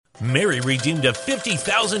Mary redeemed a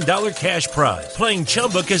 $50,000 cash prize playing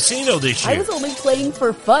Chumba Casino this year. I was only playing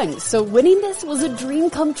for fun, so winning this was a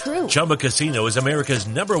dream come true. Chumba Casino is America's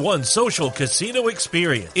 #1 social casino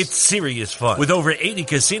experience. It's serious fun. With over 80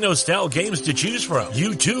 casino-style games to choose from,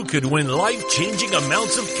 you too could win life-changing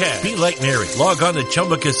amounts of cash. Be like Mary. Log on to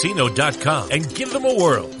ChumbaCasino.com and give them a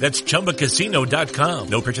whirl. That's ChumbaCasino.com.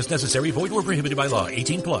 No purchase necessary. Void where prohibited by law.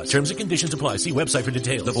 18+. Terms and conditions apply. See website for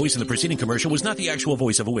details. The voice in the preceding commercial was not the actual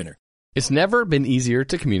voice of a winner. It's never been easier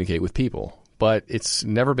to communicate with people, but it's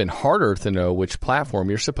never been harder to know which platform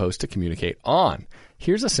you're supposed to communicate on.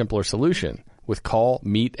 Here's a simpler solution. With call,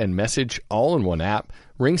 meet, and message all in one app,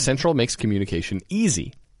 RingCentral makes communication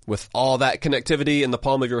easy. With all that connectivity in the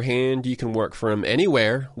palm of your hand, you can work from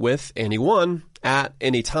anywhere with anyone at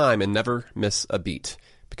any time and never miss a beat.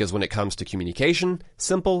 Because when it comes to communication,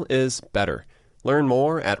 simple is better. Learn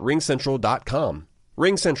more at ringcentral.com.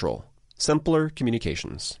 RingCentral. Simpler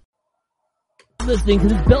communications. Listening to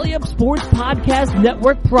this Belly Up Sports Podcast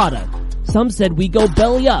Network product. Some said we go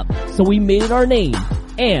belly up, so we made it our name,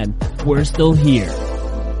 and we're still here.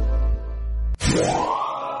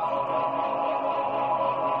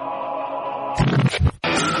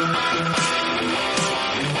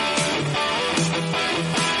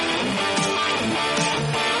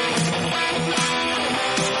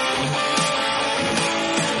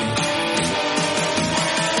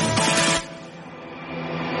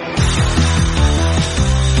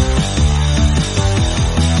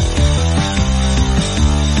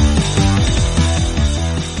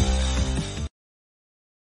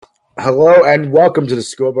 Hello and welcome to the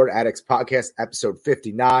Scoreboard Addicts Podcast, episode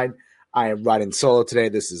 59. I am riding solo today.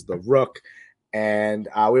 This is the Rook, and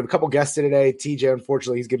we have a couple guests today. TJ,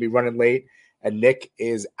 unfortunately, he's going to be running late, and Nick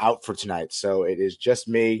is out for tonight, so it is just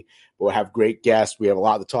me. We'll have great guests. We have a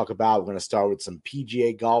lot to talk about. We're going to start with some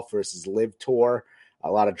PGA golf versus Live Tour, a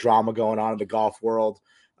lot of drama going on in the golf world.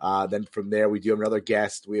 Then from there, we do have another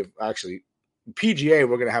guest. We have actually PGA.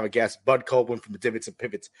 We're going to have a guest, Bud Copeland from the Divots and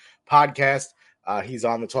Pivots podcast. He's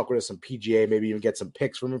on to talk with us some PGA, maybe even get some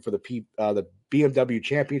picks from him for the BMW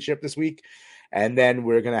Championship this week. And then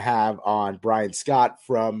we're going to have on Brian Scott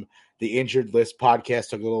from the Injured List podcast,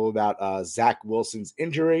 talking a little about Zach Wilson's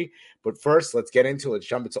injury. But first, let's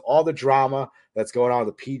jump into all the drama that's going on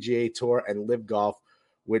with the PGA Tour and Live Golf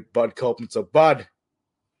with Bud Copeland. So, Bud,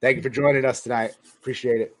 thank you for joining us tonight.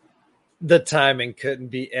 Appreciate it. The timing couldn't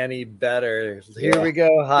be any better. Here we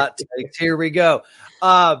go. Hot takes. Here we go.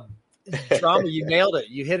 Drama, you nailed it.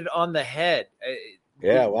 You hit it on the head.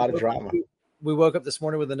 A lot of drama. We woke up this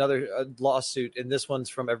morning with another lawsuit, and this one's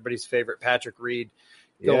from everybody's favorite Patrick Reed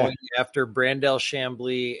going after Brandel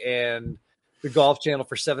Chambly and the Golf Channel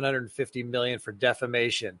for $750 million for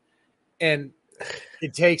defamation. And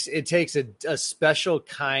it takes a special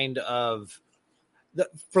kind of,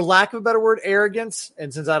 for lack of a better word, arrogance.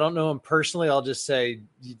 And since I don't know him personally, I'll just say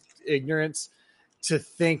ignorance to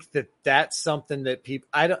think that that's something that people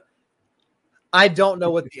I don't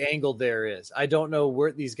know what the angle there is. I don't know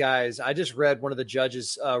where these guys. I just read one of the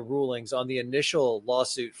judges' rulings on the initial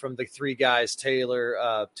lawsuit from the three guys: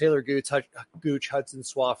 Taylor Gooch, Hudson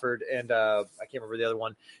Swafford, and I can't remember the other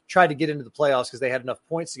one. Tried to get into the playoffs because they had enough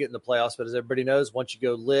points to get in the playoffs. But as everybody knows, once you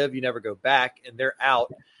go live, you never go back, and they're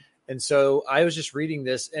out. And so I was just reading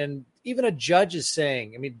this, and even a judge is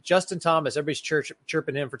saying, I mean, Justin Thomas, everybody's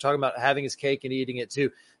chirping him for talking about having his cake and eating it too.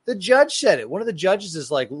 The judge said it. One of the judges is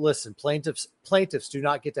like, listen, plaintiffs do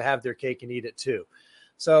not get to have their cake and eat it too.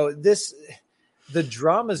 So the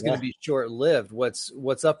drama is going to be short-lived.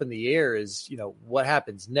 What's up in the air is, what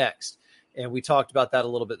happens next. And we talked about that a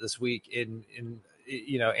little bit this week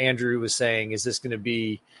Andrew was saying, is this going to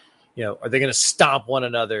be, are they going to stomp one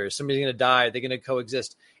another? Somebody's going to die. Are they going to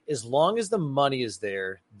coexist? As long as the money is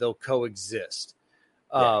there, they'll coexist.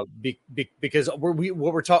 Because all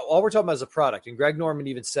we're talking about is a product. And Greg Norman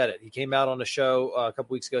even said it. He came out on a show a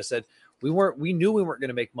couple weeks ago, said, we knew we weren't going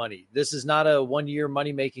to make money. This is not a 1-year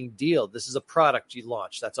money-making deal. This is a product you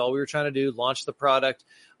launch. That's all we were trying to do, launch the product.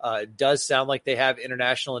 It does sound like they have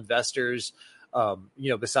international investors,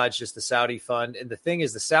 besides just the Saudi fund. And the thing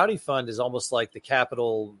is, the Saudi fund is almost like the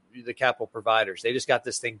capital providers. They just got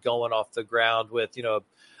this thing going off the ground with,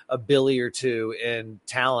 a billy or two in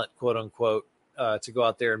talent, quote unquote, to go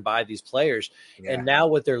out there and buy these players. Yeah. And now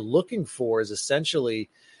what they're looking for is essentially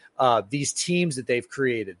these teams that they've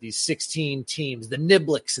created, these 16 teams, the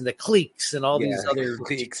Niblets and the cliques and all these other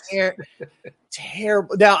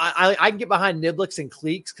terrible. Now I can get behind Niblets and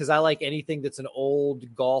cliques because I like anything that's an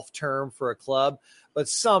old golf term for a club, but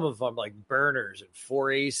some of them like burners and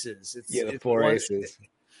four aces. The four aces.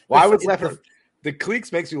 Well, I would laugh. The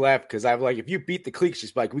cliques makes me laugh because I'm like, if you beat the cliques,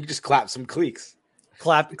 just like we just clap some cliques.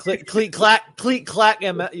 clap, click, cleat, clack, cleat, clack,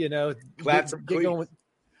 you know, Clap some get going with. cleats.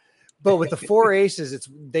 But with the four aces,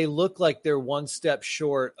 they look like they're one step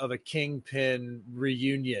short of a kingpin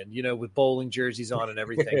reunion, you know, with bowling jerseys on and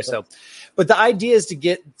everything. So, but the idea is to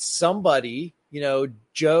get somebody, you know,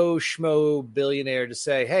 Joe Schmo billionaire to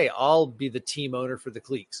say, hey, I'll be the team owner for the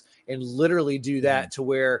cliques, and literally do that to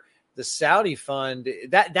where the Saudi fund,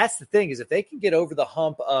 that's the thing, is if they can get over the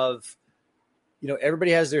hump of, you know, everybody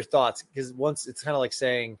has their thoughts, because once it's kind of like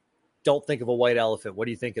saying, don't think of a white elephant. What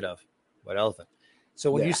are you thinking of? White elephant. So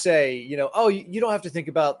when you say, you know, oh, you don't have to think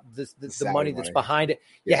about the money that's behind it.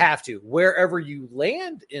 You have to. Wherever you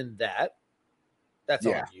land in that, that's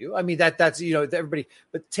on you. I mean, that's, you know, everybody,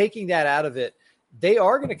 but taking that out of it, they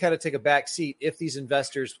are going to kind of take a back seat if these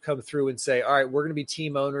investors come through and say, all right, we're going to be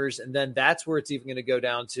team owners. And then that's where it's even going to go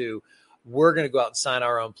down to, we're going to go out and sign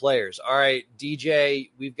our own players. All right, DJ,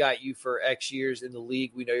 we've got you for X years in the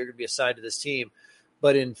league. We know you're going to be assigned to this team.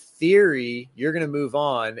 But in theory, you're going to move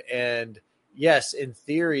on. And yes, in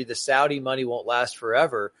theory, the Saudi money won't last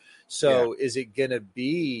forever. So is it going to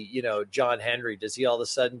be, you know, John Henry? Does he all of a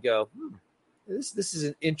sudden go, this is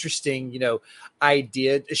an interesting, you know,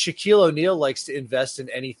 idea. Shaquille O'Neal likes to invest in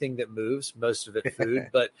anything that moves, most of it food.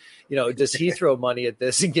 But, you know, does he throw money at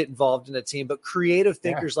this and get involved in a team? But creative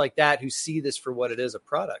thinkers like that who see this for what it is, a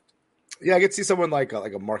product. Yeah, I could see someone like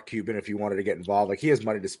a Mark Cuban if he wanted to get involved. Like, he has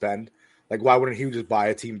money to spend. Like, why wouldn't he just buy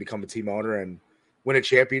a team, become a team owner, and win a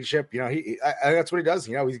championship? You know, that's what he does.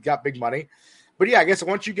 You know, he's got big money. But yeah, I guess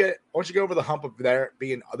once you get over the hump of there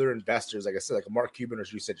being other investors, like I said, like a Mark Cuban, or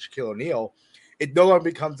as you said, Shaquille O'Neal, it no longer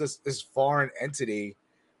becomes this foreign entity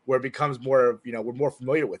where it becomes more, you know, we're more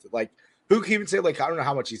familiar with it. Like, who can even say, like, I don't know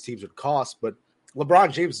how much these teams would cost, but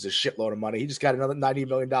LeBron James is a shitload of money. He just got another $90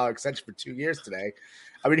 million extension for 2 years today.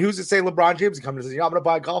 I mean, who's to say LeBron James is coming and says, you know, I'm going to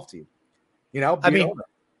buy a golf team? You know,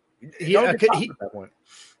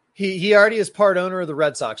 he already is part owner of the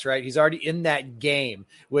Red Sox, right? He's already in that game,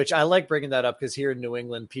 which I like bringing that up because here in New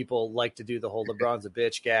England, people like to do the whole LeBron's a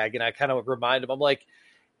bitch gag. And I kind of remind them, I'm like,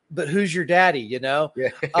 but who's your daddy, you know?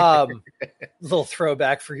 Little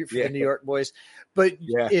throwback for the New York boys. But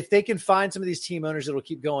if they can find some of these team owners, it'll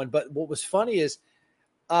keep going. But what was funny is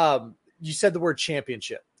you said the word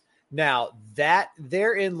championship. Now, that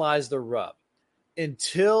therein lies the rub.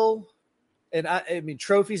 Until – and I mean,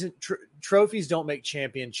 trophies don't make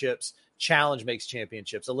championships. Challenge makes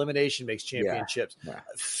championships. Elimination makes championships.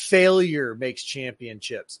 Failure makes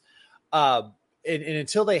championships. And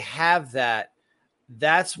until they have that,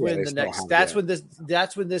 that's when that's when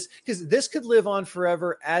this, because this could live on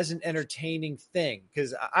forever as an entertaining thing.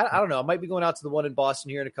 Because I don't know, I might be going out to the one in Boston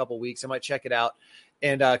here in a couple of weeks. I might check it out.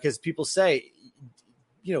 And because people say,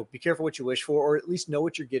 you know, be careful what you wish for, or at least know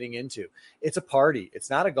what you're getting into. It's a party.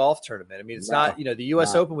 It's not a golf tournament. I mean, it's not, you know, the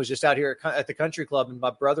U.S. Open was just out here at the country club, and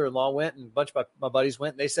my brother-in-law went, and a bunch of my buddies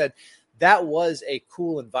went, and they said that was a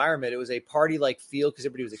cool environment. It was a party-like feel because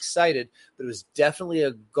everybody was excited, but it was definitely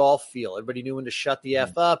a golf feel. Everybody knew when to shut the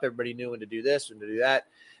F up. Everybody knew when to do this, when to do that.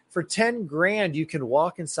 For $10,000, you can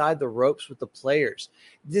walk inside the ropes with the players.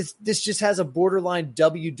 This just has a borderline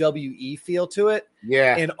WWE feel to it.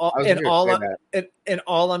 Yeah. And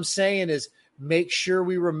all I'm saying is make sure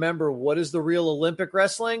we remember what is the real Olympic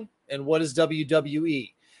wrestling and what is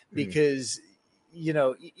WWE. Because, you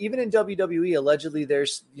know, even in WWE, allegedly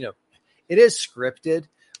there's, you know, it is scripted,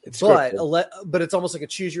 but it's almost like a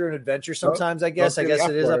choose your own adventure sometimes, I guess. I guess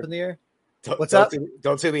it is up in the air. What's up?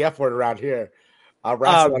 Don't say the F word around here.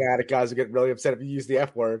 Wrestling addict guys will get really upset if you use the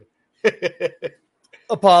F word.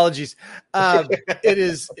 Apologies. It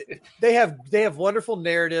is. They have wonderful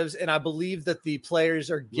narratives, and I believe that the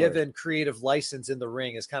players are given creative license in the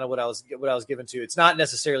ring. Is kind of what I was given to. It's not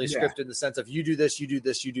necessarily scripted in the sense of you do this, you do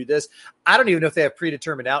this, you do this. I don't even know if they have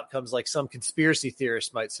predetermined outcomes, like some conspiracy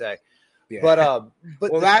theorists might say. Yeah. But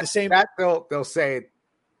they'll say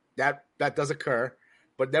that does occur,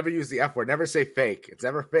 but never use the F word. Never say fake. It's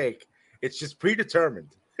never fake. It's just predetermined.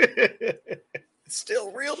 It's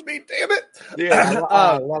still real to me, damn it. Yeah,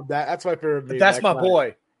 I love that. That's my favorite. That's my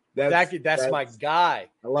boy. That's my guy.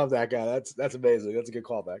 I love that guy. That's amazing. That's a good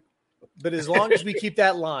callback. But as long as we keep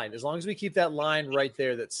that line, right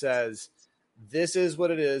there that says, this is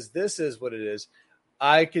what it is, this is what it is,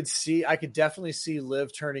 I could definitely see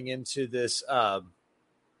Liv turning into this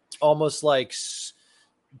almost like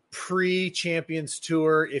pre-Champions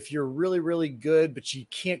Tour. If you're really, really good, but you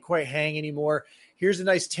can't quite hang anymore, here's a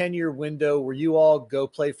nice 10-year window where you all go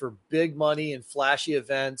play for big money and flashy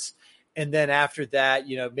events. And then after that,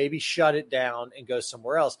 you know, maybe shut it down and go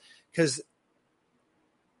somewhere else. Because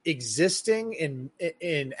existing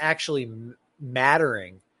in actually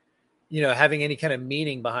mattering having any kind of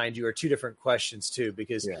meaning behind you are two different questions too,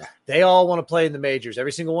 because they all want to play in the majors.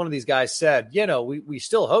 Every single one of these guys said, we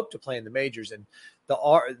still hope to play in the majors, and the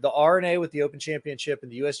RNA with the Open Championship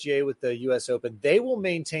and the USGA with the US Open, they will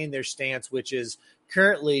maintain their stance, which is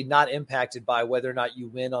currently not impacted by whether or not you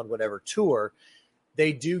win on whatever tour.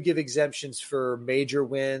 They do give exemptions for major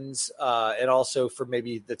wins and also for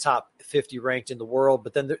maybe the top 50 ranked in the world.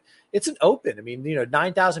 But then it's an Open. I mean,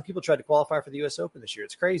 9,000 people tried to qualify for the U.S. Open this year.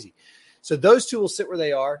 It's crazy. So those two will sit where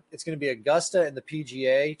they are. It's going to be Augusta and the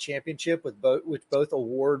PGA Championship with both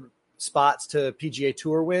award spots to PGA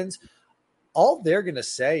Tour wins. All they're going to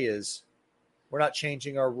say is, we're not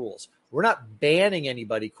changing our rules. We're not banning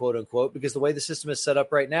anybody, quote unquote, because the way the system is set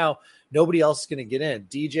up right now, nobody else is going to get in.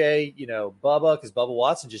 DJ, Bubba, because Bubba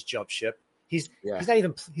Watson just jumped ship. He's not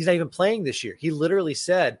even playing this year. He literally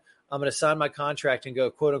said, "I'm going to sign my contract and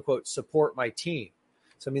go, quote unquote, support my team."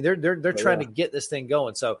 So I mean, they're trying to get this thing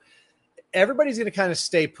going. So everybody's going to kind of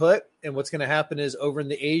stay put, and what's going to happen is over in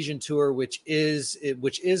the Asian Tour, which is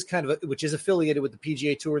affiliated with the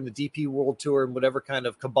PGA Tour and the DP World Tour and whatever kind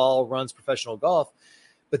of cabal runs professional golf.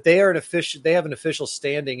 But they have an official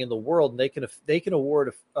standing in the world, and they can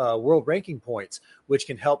award world ranking points, which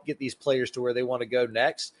can help get these players to where they want to go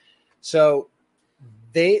next. So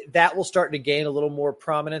that will start to gain a little more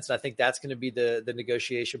prominence. And I think that's going to be the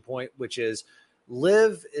negotiation point, which is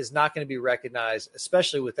LIV is not going to be recognized,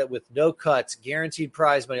 especially with no cuts, guaranteed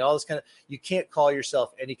prize money, all this kind of. You can't call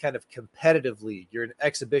yourself any kind of competitive league. You're an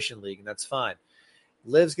exhibition league, and that's fine.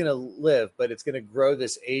 LIV's going to live, but it's going to grow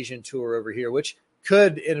this Asian Tour over here, which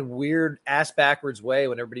could, in a weird ass-backwards way,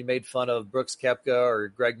 when everybody made fun of Brooks Koepka or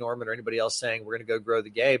Greg Norman or anybody else saying we're going to go grow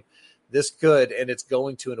the game, this could, and it's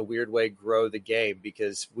going to, in a weird way, grow the game,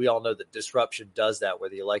 because we all know that disruption does that,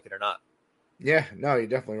 whether you like it or not. Yeah, no, you're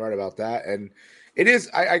definitely right about that. And it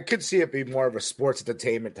is, I could see it be more of a sports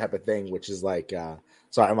entertainment type of thing, which is like,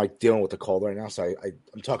 sorry, I'm like dealing with the cold right now, so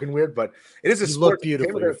I'm talking weird, but it is a sports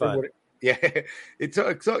entertainment thing. Yeah, it's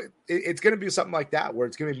going to be something like that, where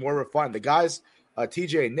it's going to be more of fun. The guys,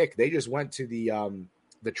 TJ and Nick, they just went to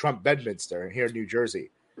the Trump Bedminster here in New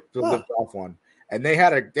Jersey, the live golf one, and they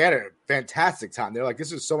had a fantastic time. They're like,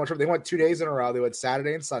 this is so much fun. They went 2 days in a row. They went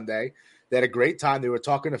Saturday and Sunday. They had a great time. They were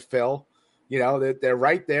talking to Phil. They're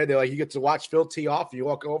right there. They're like, you get to watch Phil tee off. You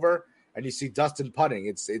walk over and you see Dustin putting.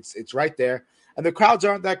 It's right there, and the crowds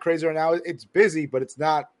aren't that crazy right now. It's busy, but it's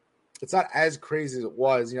not as crazy as it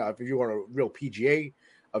was. If you want a real PGA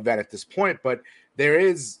event at this point, but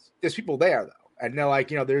there's people there though. And they're like,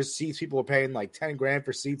 there's seats. People are paying like $10,000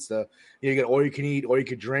 for seats to, you get all you can eat, or you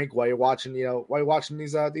can drink while you're watching, these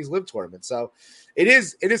live tournaments. So it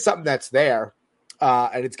is something that's there,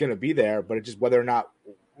 and it's going to be there. But it's just whether or not,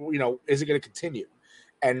 is it going to continue?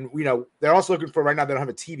 And they're also looking for right now. They don't have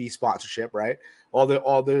a TV sponsorship, right? All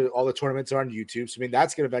the tournaments are on YouTube. So I mean,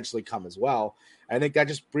 that's going to eventually come as well. And I think that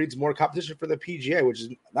just breeds more competition for the PGA, which is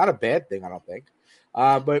not a bad thing, I don't think.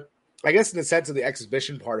 But I guess in the sense of the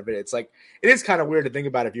exhibition part of it, it's like, it is kind of weird to think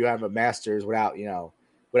about if you have a Masters without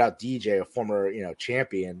DJ, a former,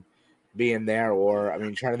 champion, being there, or, I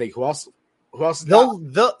mean, trying to think who else they'll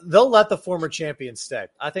let the former champion stay.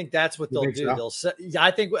 I think that's what they'll do. So? They'll say, I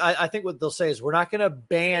think what they'll say is, we're not going to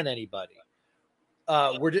ban anybody.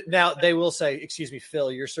 Now they will say, excuse me,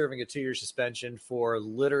 Phil, you're serving a 2-year suspension for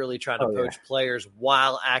literally trying to poach players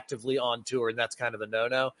while actively on tour, and that's kind of a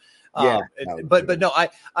no-no. But no,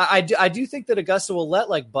 I do think that Augusta will let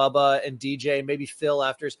like Bubba and DJ, maybe Phil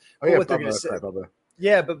afters. What they're going to say,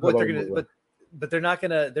 but they're not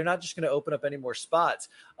just going to open up any more spots.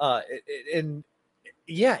 That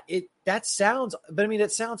sounds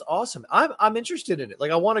awesome. I'm interested in it.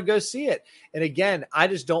 Like, I want to go see it. And again, I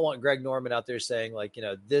just don't want Greg Norman out there saying like,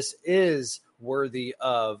 this is worthy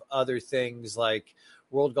of other things like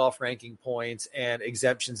world golf ranking points and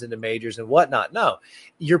exemptions into majors and whatnot. No,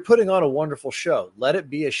 you're putting on a wonderful show. Let it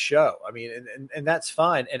be a show. I mean, and that's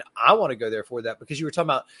fine. And I want to go there for that, because you were talking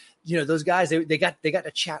about, those guys, they got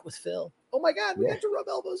to chat with Phil. Oh my God, we got to rub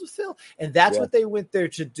elbows with Phil. And that's what they went there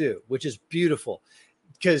to do, which is beautiful,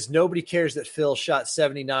 because nobody cares that Phil shot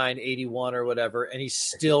 79, 81 or whatever, and he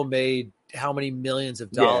still made how many millions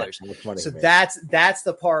of dollars. So that's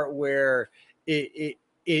the part where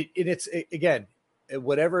it's again,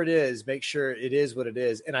 whatever it is, make sure it is what it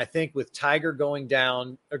is. And I think with Tiger going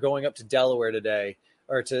down or going up to Delaware today,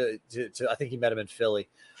 or to I think he met him in Philly,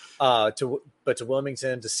 to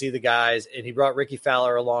Wilmington to see the guys, and he brought Ricky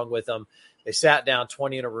Fowler along with him. They sat down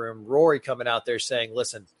 20 in a room. Rory coming out there saying,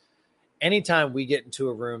 listen, anytime we get into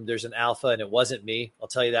a room, there's an alpha, and it wasn't me. I'll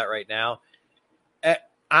tell you that right now.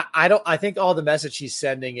 I think all the message he's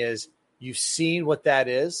sending is, you've seen what that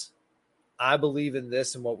is. I believe in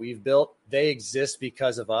this and what we've built. They exist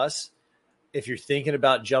because of us. If you're thinking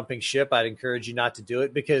about jumping ship, I'd encourage you not to do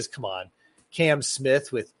it because, come on, Cam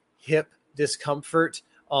Smith with hip discomfort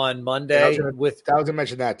on Monday. I was going to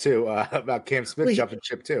mention that too, about Cam Smith jumping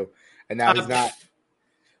ship too. And now he's not.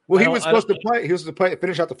 Well, he was supposed to play. He was supposed to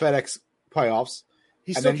finish out the FedEx playoffs.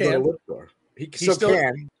 He still can. He still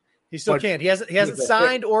can. He still can. He hasn't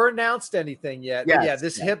signed or announced anything yet. Yes, but yeah,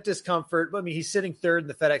 this hip discomfort. I mean, he's sitting third in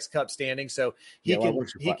the FedEx Cup standing, so he can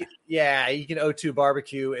 0-2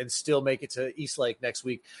 barbecue and still make it to Eastlake next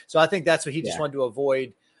week. So I think that's what he just wanted to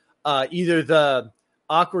avoid, either the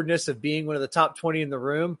awkwardness of being one of the top 20 in the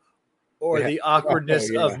room or the awkwardness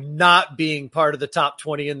of not being part of the top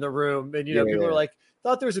 20 in the room. And, people are like,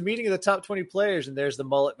 thought there was a meeting of the top 20 players and there's the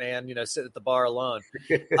mullet man, sitting at the bar alone.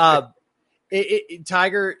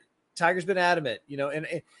 Tiger's been adamant,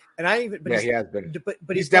 and I even, but he has been,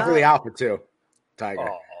 but he's definitely alpha too. Tiger.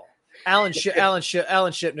 Oh. Alan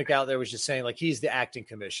Shipnick out there was just saying like he's the acting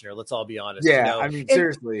commissioner. Let's all be honest. Yeah, I mean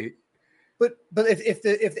seriously. But if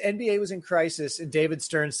the NBA was in crisis and David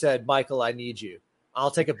Stern said, "Michael, I need you. I'll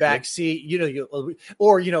take a back seat."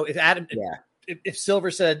 If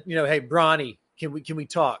Silver said, "Hey, Bronny, can we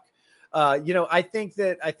talk?" I think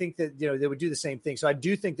that they would do the same thing. So I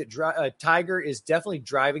do think that Tiger is definitely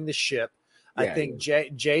driving the ship. I think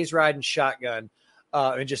Jay's riding shotgun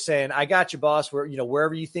and just saying, "I got you, boss.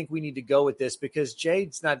 Wherever you think we need to go with this," because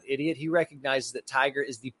Jay's not an idiot. He recognizes that Tiger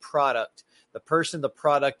is the product, the person, the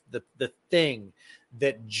product, the thing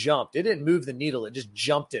that jumped. It didn't move the needle. It just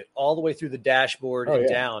jumped it all the way through the dashboard and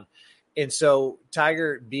down. And so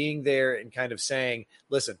Tiger being there and kind of saying,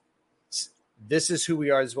 "Listen, this is who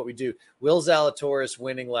we are. This is what we do." Will Zalatoris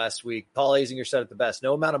winning last week. Paul Azinger said it the best.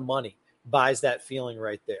 No amount of money buys that feeling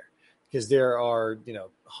right there, because there are,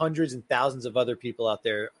 hundreds and thousands of other people out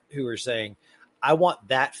there who are saying, "I want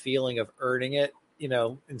that feeling of earning it,"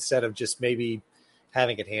 instead of just maybe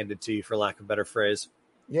having it handed to you, for lack of a better phrase.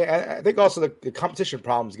 Yeah, I think also the competition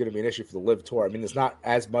problem is going to be an issue for the Live Tour. I mean, there's not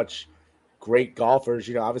as much great golfers.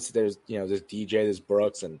 Obviously there's DJ, there's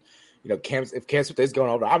Brooks, and if Cam Smith is going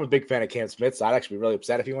over, I'm a big fan of Cam Smith, so I'd actually be really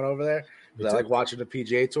upset if he went over there, because I like watching the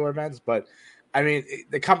PGA Tour events. But I mean,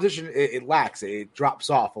 the competition it lacks. It drops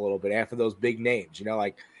off a little bit after those big names.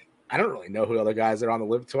 I don't really know who the other guys are on the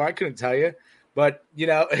Live Tour. I couldn't tell you, but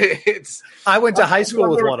it's. I went to higght school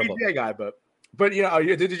with one of them. Guy, but did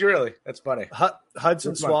you really? That's funny.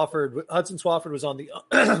 Hudson Swafford was on the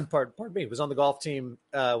pardon me, was on the golf team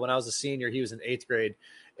when I was a senior. He was in 8th grade.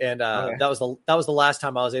 And that was the last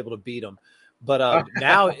time I was able to beat him. But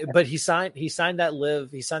he signed that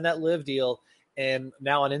live deal, and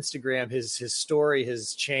now on Instagram his story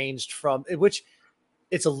has changed from which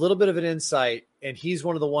it's a little bit of an insight, and he's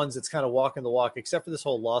one of the ones that's kind of walking the walk, except for this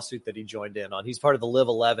whole lawsuit that he joined in on. He's part of the Live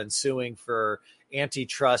 11 suing for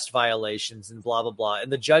antitrust violations and blah blah blah.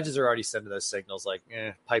 And the judges are already sending those signals like,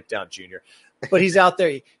 pipe down, Junior. But he's out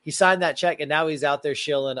there. He signed that check, and now he's out there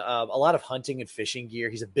shilling a lot of hunting and fishing gear.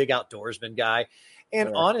 He's a big outdoorsman guy.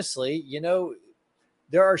 And honestly,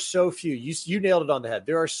 there are so few. You nailed it on the head.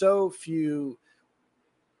 There are so few.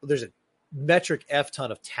 There's a metric F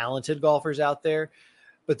ton of talented golfers out there,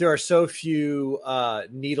 but there are so few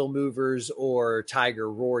needle movers or Tiger,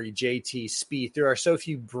 Rory, JT, Spieth. There are so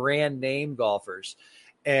few brand name golfers,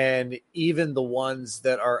 and even the ones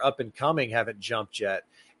that are up and coming haven't jumped yet.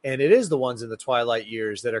 And it is the ones in the twilight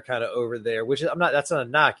years that are kind of over there, which that's not a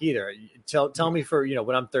knock either. Tell me for,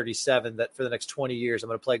 when I'm 37, that for the next 20 years, I'm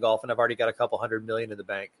going to play golf and I've already got a couple $100 million in the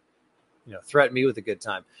bank. Threaten me with a good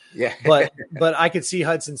time. Yeah. But I could see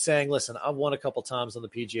Hudson saying, "Listen, I've won a couple times on the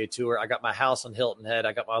PGA Tour. I got my house on Hilton Head.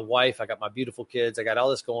 I got my wife. I got my beautiful kids. I got all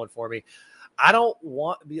this going for me. I don't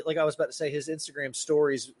want to be," like I was about to say, his Instagram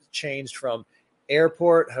stories changed from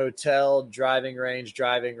airport, hotel, driving range,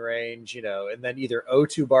 and then either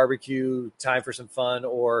 0-2 barbecue, time for some fun,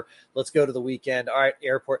 or let's go to the weekend. All right,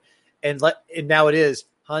 airport. And now it is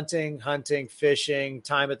hunting, fishing,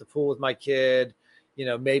 time at the pool with my kid,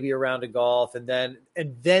 maybe a round of golf. And then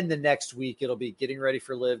the next week it'll be getting ready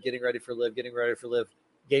for live game.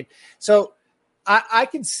 So I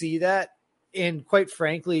can see that. And quite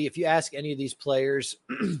frankly, if you ask any of these players,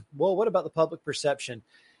 well, what about the public perception?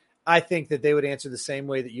 I think that they would answer the same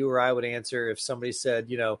way that you or I would answer if somebody said,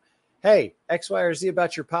 "Hey, X, Y, or Z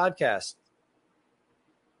about your podcast.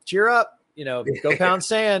 Cheer up, go pound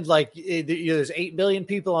sand." Like there's 8 billion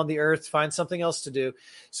people on the earth. Find something else to do.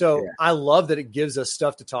 So I love that it gives us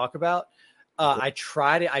stuff to talk about. I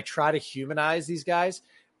try to humanize these guys,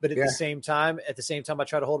 but at the same time, I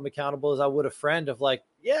try to hold them accountable as I would a friend of like,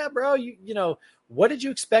 "Yeah, bro, you what did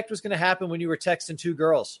you expect was going to happen when you were texting 2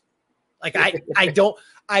 girls? Like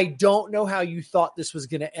I don't know how you thought this was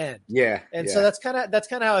going to end. Yeah. And so that's kind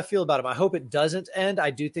of how I feel about him. I hope it doesn't end.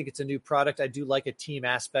 I do think it's a new product. I do like a team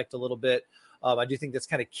aspect a little bit. I do think that's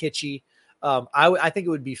kind of kitschy. I think it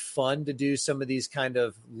would be fun to do some of these kind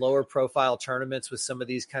of lower profile tournaments with some of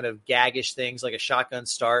these kind of gaggish things like a shotgun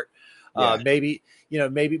start. Maybe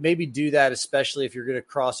do that, especially if you're going to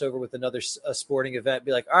cross over with another sporting event.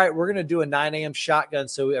 Be like, all right, we're going to do a 9 a.m. shotgun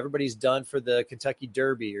so everybody's done for the Kentucky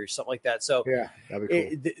Derby or something like that. So yeah, that'd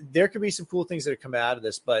be cool. There could be some cool things that come out of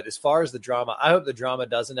this. But as far as the drama, I hope the drama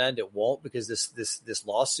doesn't end. It won't, because this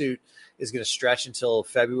lawsuit is going to stretch until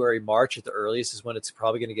February, March at the earliest is when it's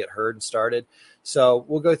probably going to get heard and started. So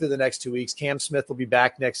we'll go through the next 2 weeks. Cam Smith will be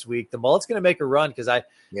back next week. The mullet's going to make a run because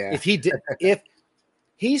if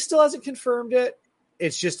he still hasn't confirmed it.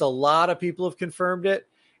 It's just a lot of people have confirmed it.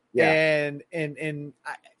 Yeah. And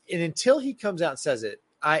until he comes out and says it,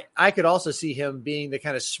 I could also see him being the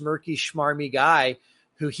kind of smirky, schmarmy guy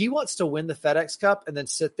who he wants to win the FedEx Cup and then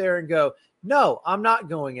sit there and go, no, I'm not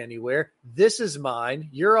going anywhere. This is mine.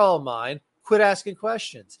 You're all mine. Quit asking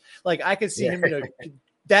questions. Like I could see him,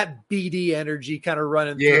 that BD energy kind of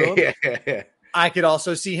running through him. Yeah. I could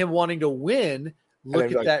also see him wanting to win.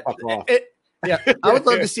 Look at that. Yeah, I would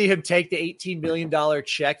love to see him take the $18 million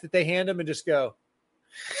check that they hand him and just go,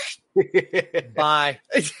 bye.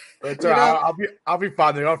 That's all right. I'll be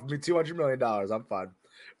fine. They offered me $200 million. I'm fine.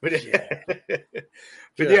 But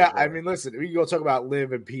yeah, I mean, listen, we can go talk about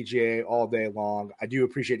Liv and PGA all day long. I do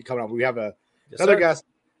appreciate you coming on. We have another guest.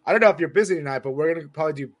 I don't know if you're busy tonight, but we're gonna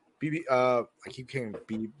probably do BMW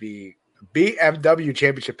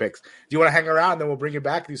championship picks. Do you want to hang around and then we'll bring you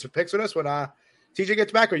back, do some picks with us when TJ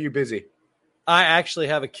gets back, or are you busy? I actually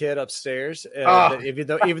have a kid upstairs. Even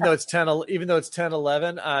though it's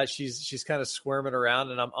 10:11, she's kind of squirming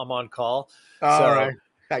around, and I'm on call. All right,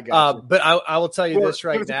 I got you. But I will tell you this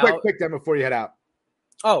right now. Quick pick then before you head out.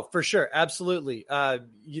 Oh, for sure, absolutely.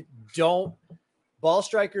 You don't ball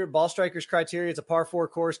striker's criteria. It's a par 4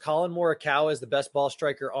 course. Colin Morikawa is the best ball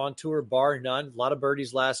striker on tour, bar none. A lot of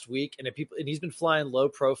birdies last week, and he's been flying low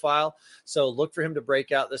profile. So look for him to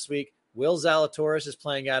break out this week. Will Zalatoris is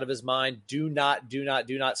playing out of his mind. Do not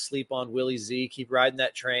sleep on Willie Z. Keep riding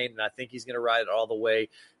that train, and I think he's going to ride it all the way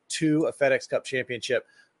to a FedEx Cup championship.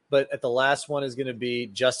 But at the last one is going to be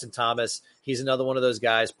Justin Thomas. He's another one of those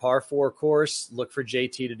guys. Par 4 course. Look for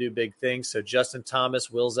JT to do big things. So Justin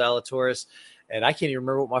Thomas, Will Zalatoris, and I can't even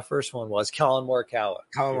remember what my first one was. Colin Morikawa.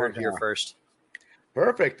 Here first.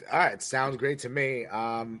 Perfect. All right. Sounds great to me.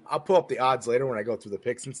 I'll pull up the odds later when I go through the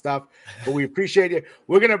picks and stuff, but we appreciate you.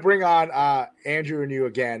 We're going to bring on Andrew and you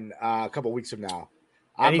again a couple weeks from now.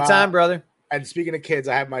 Anytime, brother. And speaking of kids,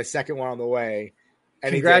 I have my second one on the way.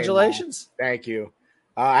 Congratulations. Thank you.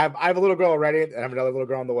 I have a little girl already and I have another little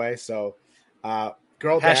girl on the way. So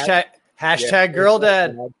girl dad. Hashtag girl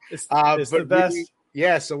dad. It's the best.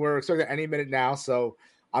 So we're expecting any minute now. So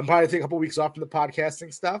I'm probably taking a couple weeks off from the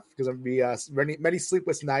podcasting stuff because I'm going to be many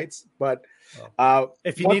sleepless nights. But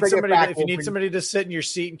if you need somebody to sit in your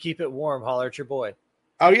seat and keep it warm, holler at your boy.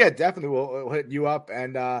 Oh yeah, definitely. We'll hit you up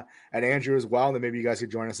and Andrew as well, and then maybe you guys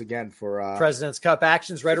could join us again for President's Cup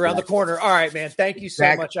actions right around the corner. All right, man. Thank you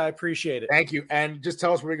so much. I appreciate it. Thanh you, and just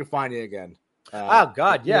tell us where we can find you again. At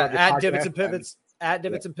Divots and Pivots, at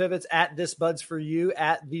Divots and Pivots, at This Buds for You,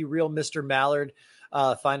 at The Real Mr. Mallard.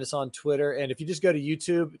 Find us on Twitter. And if you just go to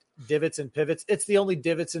YouTube, Divots and Pivots, it's the only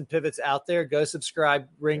Divots and Pivots out there. Go subscribe,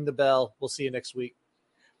 ring the bell. We'll see you next week.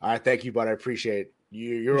 All right. Thank you, bud. I appreciate it.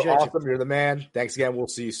 You're awesome. You're the man. Thanks again. We'll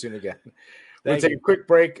see you soon again. We'll take a quick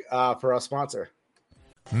break for our sponsor.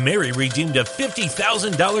 Mary redeemed a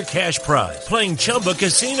 $50,000 cash prize playing Chumba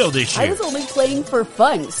Casino this year. I was only playing for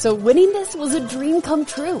fun, so winning this was a dream come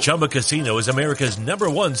true. Chumba Casino is America's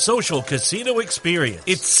 #1 social casino experience.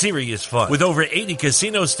 It's serious fun. With over 80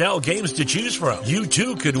 casino-style games to choose from, you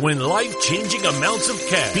too could win life-changing amounts of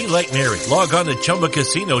cash. Be like Mary. Log on to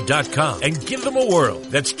ChumbaCasino.com and give them a whirl.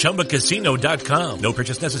 That's ChumbaCasino.com. No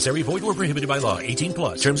purchase necessary. Void or prohibited by law.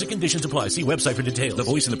 18+. Terms and conditions apply. See website for details. The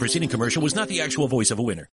voice in the preceding commercial was not the actual voice of a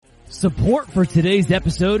winner. Support for today's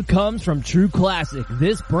episode comes from True Classic.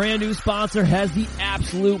 This brand new sponsor has the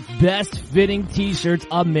absolute best fitting t-shirts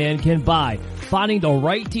a man can buy. Finding the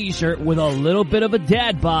right t-shirt with a little bit of a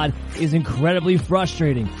dad bod is incredibly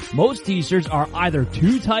frustrating. Most t-shirts are either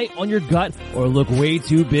too tight on your gut or look way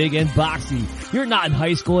too big and boxy. You're not in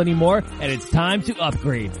high school anymore and it's time to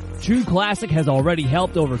upgrade. True Classic has already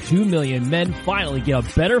helped over 2 million men finally get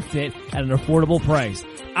a better fit at an affordable price.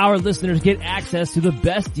 Our listeners get access to the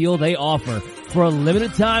best deal they offer. For a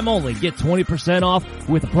limited time only, get 20% off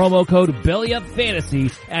with the promo code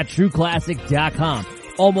BELLYUPFANTASY at TrueClassic.com.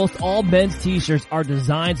 Almost all men's t-shirts are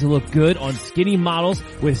designed to look good on skinny models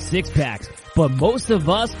with six packs, but most of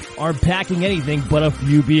us aren't packing anything but a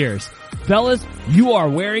few beers. Fellas, you are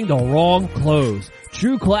wearing the wrong clothes.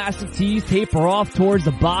 True Classic tees taper off towards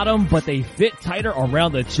the bottom, but they fit tighter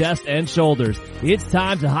around the chest and shoulders. It's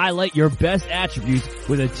time to highlight your best attributes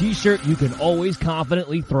with a t-shirt you can always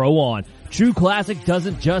confidently throw on. True Classic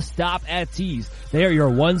doesn't just stop at tees. They are your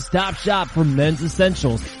one-stop shop for men's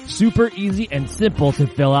essentials. Super easy and simple to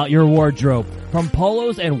fill out your wardrobe. From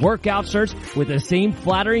polos and workout shirts with the same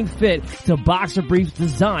flattering fit to boxer briefs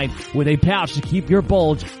designed with a pouch to keep your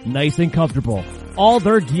bulge nice and comfortable. All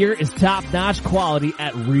their gear is top-notch quality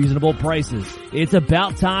at reasonable prices. It's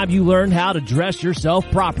about time you learn how to dress yourself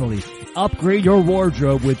properly. Upgrade your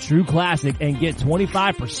wardrobe with True Classic and get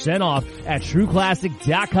 25% off at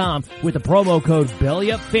TrueClassic.com with the promo code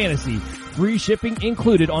BellyUpFantasy. Free shipping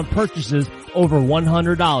included on purchases over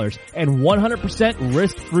 $100 and 100%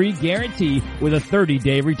 risk-free guarantee with a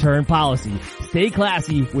 30-day return policy. Stay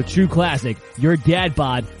classy with True Classic. Your dad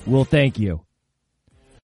bod will thank you.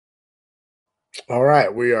 All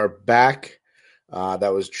right, we are back.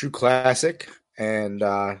 That was True Classic, and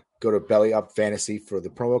go to Belly Up Fantasy for the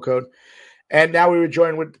promo code. And now we were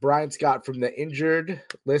joined with Brian Scott from the Injured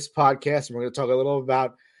List podcast, and we're going to talk a little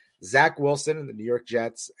about Zach Wilson and the New York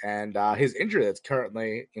Jets and his injury that's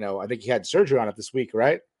currently, I think he had surgery on it this week,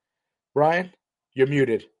 right? Brian, you're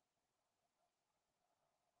muted.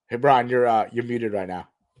 Hey, Brian, you're muted right now.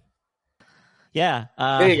 Yeah.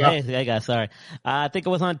 There you go. Hey, guys. Sorry. I think it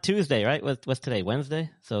was on Tuesday, right? What's today?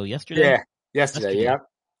 Wednesday? So yesterday? Yeah. Yesterday. Yep.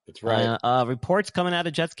 That's right. Reports coming out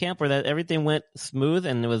of Jets camp were that everything went smooth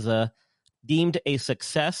and it was deemed a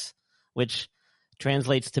success, which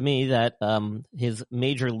translates to me that his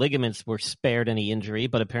major ligaments were spared any injury,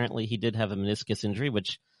 but apparently he did have a meniscus injury,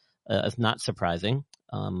 which is not surprising.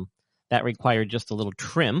 That required just a little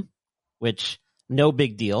trim, which no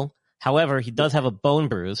big deal. However, he does have a bone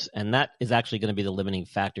bruise, and that is actually going to be the limiting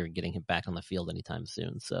factor in getting him back on the field anytime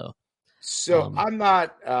soon. So I'm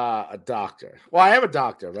not a doctor. Well, I am a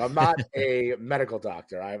doctor, but I'm not a medical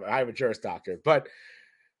doctor. I'm a Juris doctor. But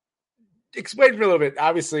explain to me a little bit.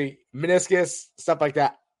 Obviously, meniscus, stuff like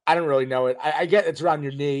that, I don't really know it. I get it's around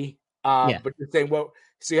your knee, but you're saying, well,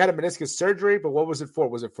 so you had a meniscus surgery, but what was it for?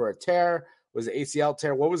 Was it for a tear? Was it ACL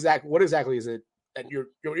tear? What was that? What exactly is it that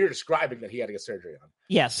you're describing that he had to get surgery on?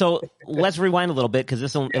 Yeah, so let's rewind a little bit because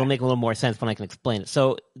it'll make a little more sense when I can explain it.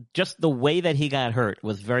 So just the way that he got hurt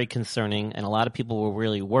was very concerning, and a lot of people were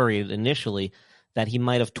really worried initially that he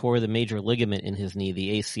might have tore the major ligament in his knee,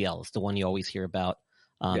 the ACL. It's the one you always hear about.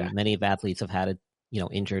 Many of athletes have had it,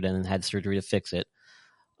 injured and had surgery to fix it.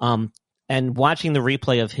 And watching the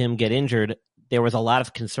replay of him get injured, there was a lot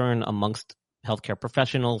of concern amongst healthcare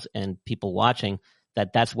professionals and people watching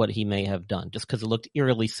that that's what he may have done, just because it looked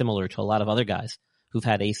eerily similar to a lot of other guys who've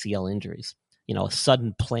had ACL injuries. A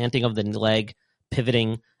sudden planting of the leg,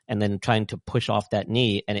 pivoting, and then trying to push off that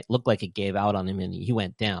knee, and it looked like it gave out on him and he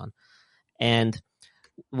went down. And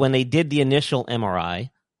when they did the initial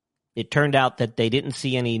MRI, it turned out that they didn't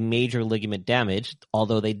see any major ligament damage,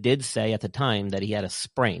 although they did say at the time that he had a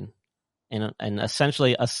sprain. And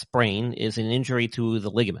essentially a sprain is an injury to the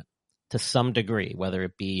ligament to some degree, whether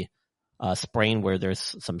it be a sprain where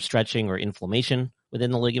there's some stretching or inflammation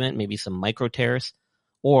within the ligament, maybe some micro tears,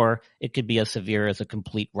 or it could be as severe as a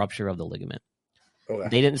complete rupture of the ligament. Okay.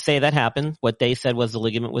 They didn't say that happened. What they said was the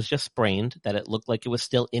ligament was just sprained, that it looked like it was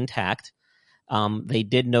still intact. They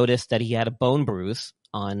did notice that he had a bone bruise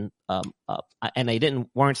on, and they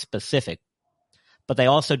weren't specific, but they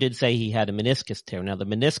also did say he had a meniscus tear. Now, the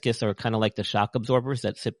meniscus are kind of like the shock absorbers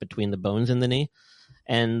that sit between the bones in the knee.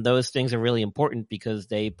 And those things are really important because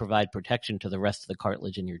they provide protection to the rest of the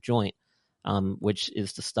cartilage in your joint, which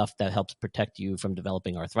is the stuff that helps protect you from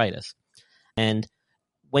developing arthritis. And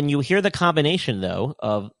when you hear the combination, though,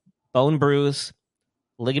 of bone bruise,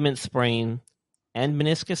 ligament sprain, and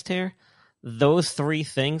meniscus tear, those three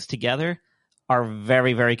things together are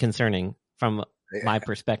very, very concerning from my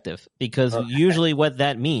perspective, because usually what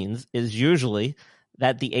that means is usually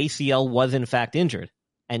that the ACL was in fact injured.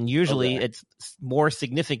 And usually it's more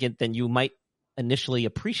significant than you might initially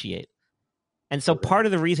appreciate. And so part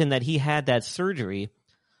of the reason that he had that surgery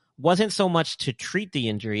wasn't so much to treat the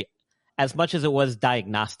injury as much as it was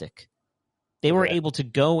diagnostic. They were able to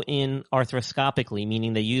go in arthroscopically,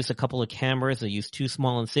 meaning they used a couple of cameras, they used 2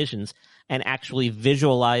 small incisions, and actually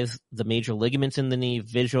visualize the major ligaments in the knee,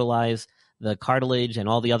 visualize the cartilage and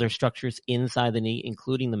all the other structures inside the knee,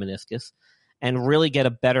 including the meniscus, and really get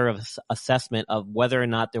a better assessment of whether or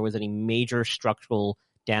not there was any major structural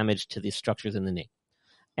damage to the structures in the knee.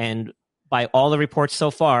 And by all the reports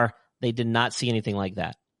so far, They did not see anything like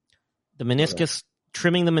that. The meniscus,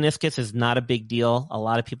 trimming the meniscus is not a big deal. A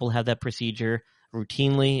lot of people have that procedure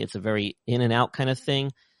routinely. It's a very in and out kind of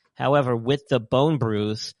thing. However, with the bone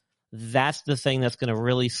bruise, that's the thing that's going to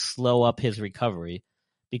really slow up his recovery,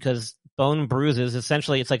 because bone bruises,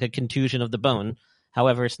 essentially it's like a contusion of the bone.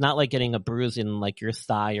 However, it's not like getting a bruise in like your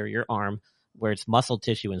thigh or your arm where it's muscle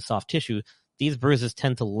tissue and soft tissue. These bruises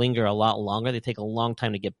tend to linger a lot longer. They take a long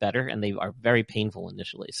time to get better, and they are very painful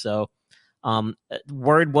initially. So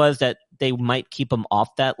word was that they might keep him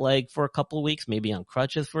off that leg for a couple of weeks, maybe on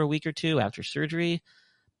crutches for a week or two after surgery.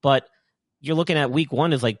 But you're looking at week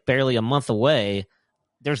 1 is like barely a month away.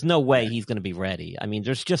 There's no way he's going to be ready. I mean,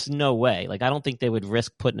 there's just no way. Like, I don't think they would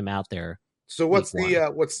risk putting him out there. So what's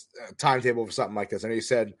what's timetable for something like this? I know you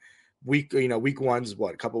said week 1's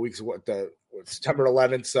what, a couple of weeks, September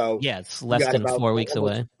 11th. So yeah, it's less than 4 weeks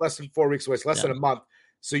away. Less than 4 weeks away. It's less than a month.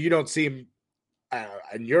 So you don't see him,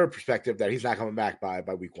 in your perspective, that he's not coming back by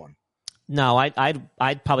week 1. No,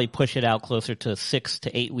 I'd probably push it out closer to 6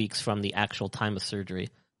 to 8 weeks from the actual time of surgery.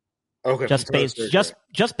 Okay, just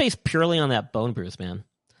based purely on that bone bruise, man.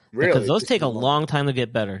 Really? Because those take a long time to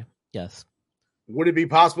get better. Yes. Would it be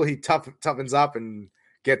possible he toughens up and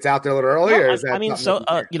gets out there a little earlier? Well, I mean, so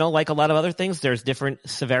like a lot of other things, there's different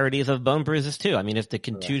severities of bone bruises too. I mean, if the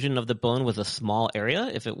contusion of the bone was a small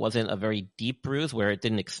area, if it wasn't a very deep bruise where it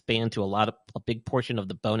didn't expand to a big portion of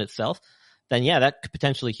the bone itself, then yeah, that could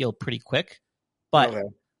potentially heal pretty quick.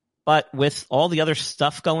 But with all the other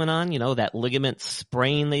stuff going on, that ligament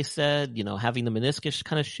sprain, they said, having the meniscus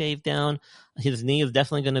kind of shaved down, his knee is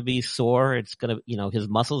definitely going to be sore. It's going to, his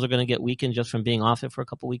muscles are going to get weakened just from being off it for a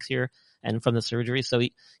couple of weeks here and from the surgery. So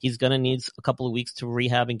he's going to need a couple of weeks to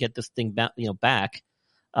rehab and get this thing back, back.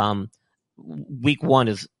 Week 1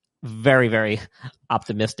 is very, very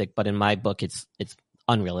optimistic, but in my book, it's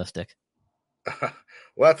unrealistic.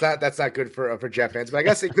 Well, that's not good for Jet fans, but I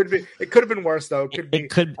guess it could have been worse though. It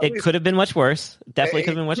could have been much worse. Definitely could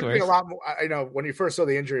have been much worse. A lot more, I know when you first saw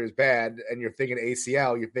the injury was bad, and you're thinking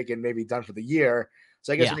ACL, you're thinking maybe done for the year.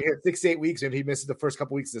 So I guess when you hear 6 to 8 weeks, and he misses the first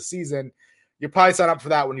couple weeks of the season, you're probably set up for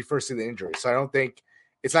that when you first see the injury. So I don't think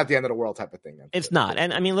it's not the end of the world type of thing. It's not.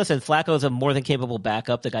 And I mean, listen, Flacco is a more than capable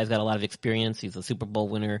backup. The guy's got a lot of experience. He's a Super Bowl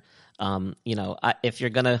winner. If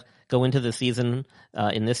you're going to go into the season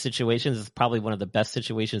in this situation, it's probably one of the best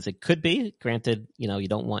situations it could be. Granted, you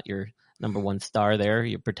don't want your number one star there,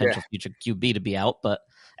 your potential future QB to be out, but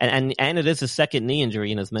and it is his second knee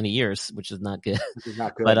injury in as many years, which is not good.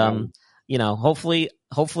 But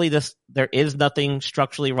hopefully there is nothing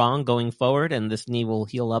structurally wrong going forward, and this knee will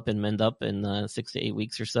heal up and mend up in 6 to 8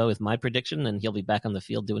 weeks or so is my prediction, and he'll be back on the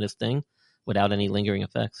field doing his thing without any lingering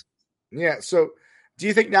effects. Yeah. So do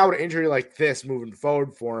you think now with an injury like this moving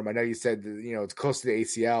forward for him, I know you said that, it's close to the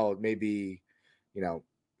ACL, maybe,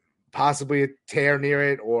 possibly a tear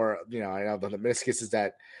near it, or, I know the meniscus is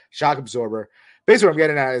that shock absorber. Basically what I'm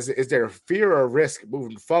getting at is there a fear or a risk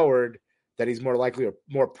moving forward that he's more likely or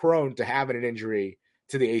more prone to having an injury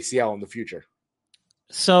to the ACL in the future?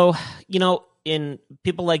 So, in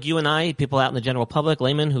people like you and I, people out in the general public,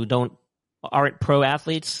 laymen who aren't pro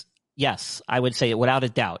athletes, yes, I would say without a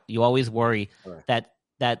doubt, you always worry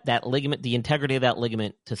that ligament, the integrity of that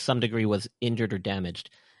ligament to some degree was injured or damaged.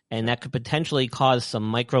 And that could potentially cause some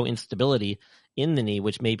micro instability in the knee,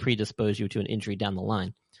 which may predispose you to an injury down the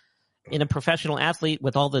line. In a professional athlete,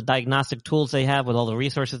 with all the diagnostic tools they have, with all the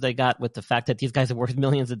resources they got, with the fact that these guys are worth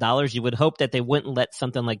millions of dollars, you would hope that they wouldn't let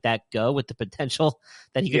something like that go with the potential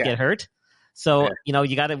that he could get hurt. So,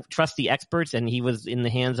 you got to trust the experts, and he was in the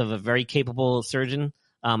hands of a very capable surgeon.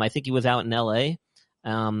 I think he was out in LA.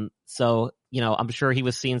 So, I'm sure he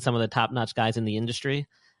was seeing some of the top-notch guys in the industry.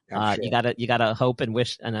 Sure. You gotta hope and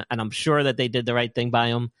wish, and I'm sure that they did the right thing by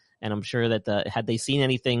him. And I'm sure that had they seen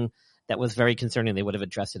anything that was very concerning, they would have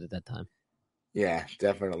addressed it at that time. Yeah,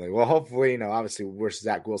 definitely. Well, hopefully, obviously we wish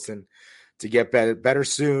Zach Wilson to get better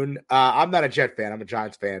soon. I'm not a Jet fan. I'm a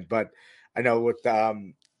Giants fan, but I know with,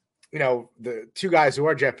 the two guys who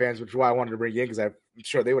are Jet fans, which is why I wanted to bring you in, because I'm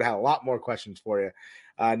sure they would have a lot more questions for you.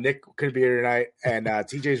 Nick couldn't be here tonight, and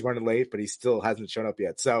TJ's running late, but he still hasn't shown up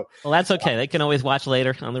yet. So, well, that's okay. They can always watch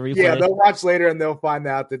later on the replay. Yeah, they'll watch later, and they'll find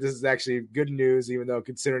out that this is actually good news. Even though,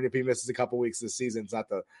 considering if he misses a couple weeks this season, it's not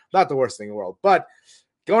the worst thing in the world. But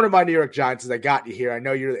going to my New York Giants, as I got you here, I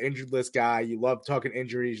know you're the injured list guy. You love talking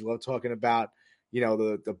injuries. You love talking about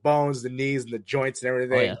the bones, the knees, and the joints and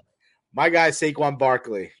everything. Oh, yeah. My guy Saquon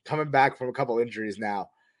Barkley coming back from a couple injuries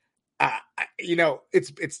now.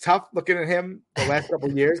 It's tough looking at him the last couple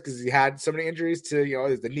of years because he had so many injuries to,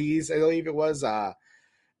 the knees, I believe it was,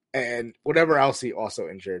 and whatever else he also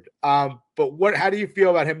injured. But how do you feel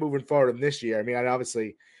about him moving forward in this year? I mean,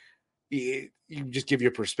 obviously you just give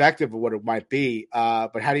your perspective of what it might be.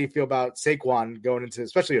 But how do you feel about Saquon going into,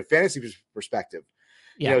 especially a fantasy perspective?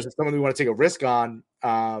 Yeah. You know, is it someone we want to take a risk on?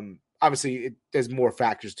 Obviously, there's more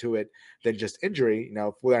factors to it than just injury. You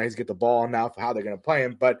know, whether he's get the ball enough, how they're going to play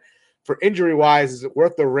him. But for injury wise, is it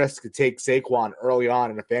worth the risk to take Saquon early on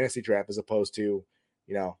in a fantasy draft as opposed to,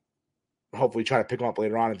 you know, hopefully try to pick him up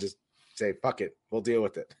later on and just say, fuck it, we'll deal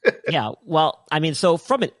with it. Yeah, well, I mean, so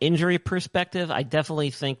from an injury perspective, I definitely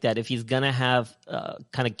think that if he's going to have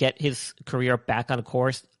kind of get his career back on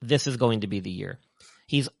course, this is going to be the year.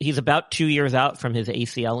 He's about 2 years out from his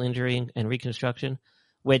ACL injury and reconstruction,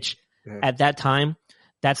 which at that time,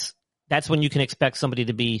 that's when you can expect somebody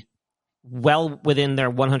to be well within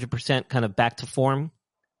their 100% kind of back to form,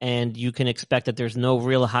 and you can expect that there's no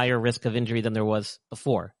real higher risk of injury than there was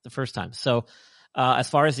before the first time. So as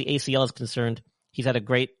far as the ACL is concerned, he's had a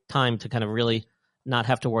great time to kind of really not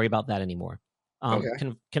have to worry about that anymore.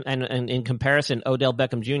 And in comparison, Odell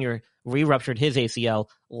Beckham Jr. re-ruptured his ACL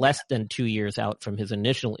less than 2 years out from his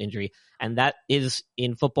initial injury. And that is,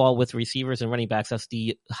 in football with receivers and running backs, that's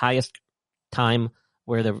the highest time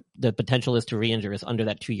where the potential is to re-injure is under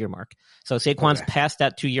that 2 year mark. So Saquon's past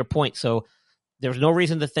that 2 year point. So there's no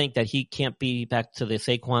reason to think that he can't be back to the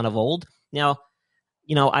Saquon of old. Now,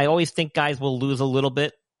 you know, I always think guys will lose a little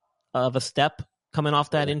bit of a step coming off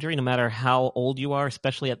that injury, no matter how old you are,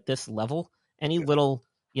 especially at this level. Any little,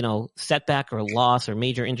 you know, setback or loss or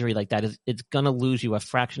major injury like that it's going to lose you a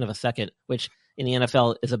fraction of a second, which in the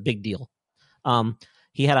NFL is a big deal.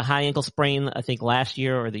 He had a high ankle sprain, I think, last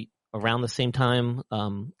year or around the same time.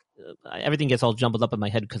 Everything gets all jumbled up in my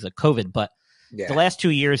head because of COVID, but the last 2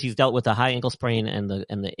 years he's dealt with a high ankle sprain and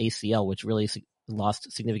the ACL, which really lost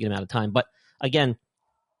a significant amount of time. But again,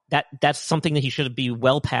 that's something that he should be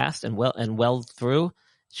well past and well through.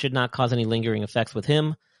 Should not cause any lingering effects with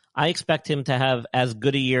him. I expect him to have as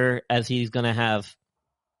good a year as he's going to have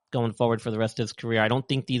going forward for the rest of his career. I don't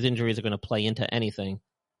think these injuries are going to play into anything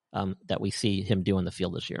that we see him do in the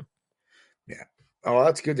field this year. Yeah. Oh, well,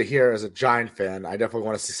 that's good to hear as a Giant fan. I definitely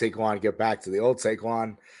want to see Saquon get back to the old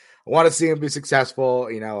Saquon. I want to see him be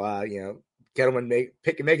successful. You know, get him and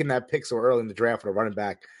making that pick so early in the draft for a running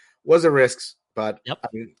back was a risk, but I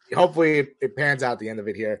mean, hopefully it pans out at the end of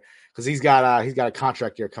it here because he's got a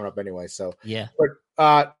contract year coming up anyway. So yeah.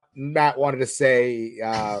 But Matt wanted to say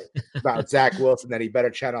about Zach Wilson that he better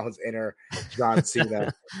channel his inner John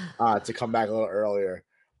Cena to come back a little earlier.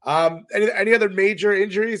 Any other major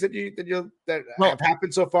injuries that have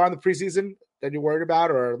happened so far in the preseason that you're worried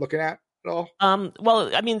about or looking at all?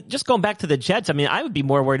 Well, I mean, just going back to the Jets, I mean, I would be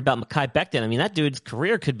more worried about Mekhi Becton. I mean, that dude's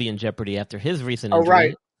career could be in jeopardy after his recent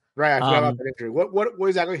injury. Right. I forgot about that injury. What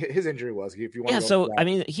exactly his injury was? If you want, so I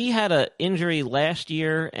mean, he had an injury last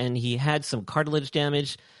year, and he had some cartilage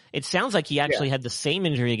damage. It sounds like he actually had the same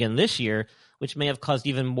injury again this year, which may have caused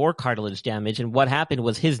even more cartilage damage. And what happened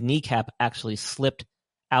was his kneecap actually slipped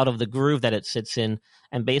out of the groove that it sits in,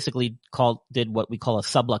 and basically did what we call a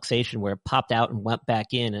subluxation, where it popped out and went back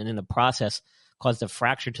in, and in the process caused a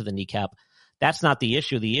fracture to the kneecap. That's not the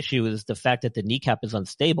issue. The issue is the fact that the kneecap is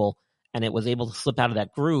unstable, and it was able to slip out of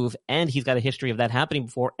that groove, and he's got a history of that happening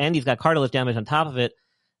before, and he's got cartilage damage on top of it.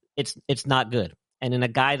 It's not good. And in a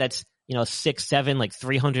guy that's 6'7", like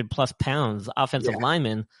 300 plus pounds, offensive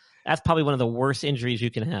lineman, that's probably one of the worst injuries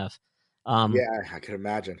you can have. I can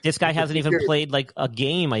imagine. This guy hasn't even played like a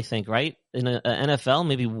game, I think, right? In a NFL,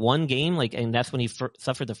 maybe one game, and that's when he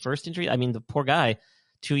suffered the first injury. I mean, the poor guy,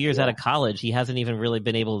 2 years out of college, he hasn't even really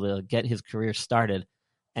been able to get his career started,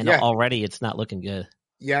 and already it's not looking good.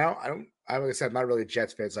 Yeah, like I said, I'm not really a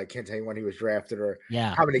Jets fan, so I can't tell you when he was drafted or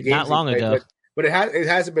how many games. Not long ago. But it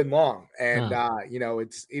hasn't been long, and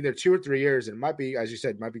it's either 2 or 3 years, and it might be, as you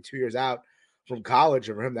said, 2 years out from college,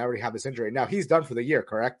 or for him to already have this injury. Now he's done for the year,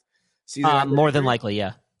 correct? More than likely,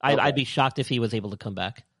 yeah. I'd be shocked if he was able to come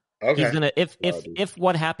back. Okay, he's gonna if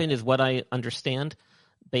what happened is what I understand,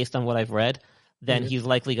 based on what I've read, then he's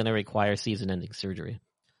likely going to require season-ending surgery.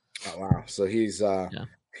 Oh wow! So he's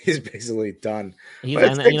basically done.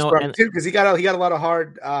 Because he got a lot of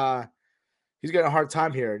hard. He's getting a hard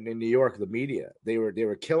time here in New York. The media they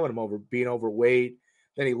were killing him over being overweight.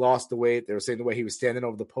 Then he lost the weight. They were saying the way he was standing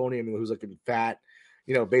over the podium, he was looking fat.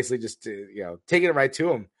 Basically just taking it right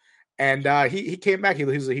to him. And he came back. He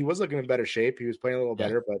was looking in better shape. He was playing a little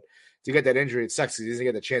better, but to get that injury, it sucks because he doesn't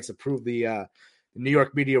get the chance to prove the New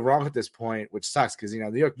York media wrong at this point, which sucks because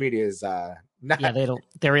New York media is not. Yeah,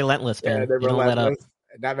 they're relentless, man. They're relentless.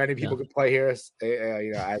 Not many people can play here. As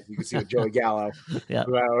you can see with Joey Gallo, who had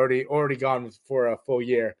already gone for a full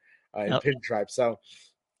year in pinstripe. So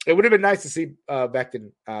it would have been nice to see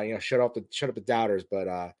Becton, shut up the doubters, but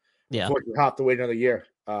unfortunately, we'll have to wait another year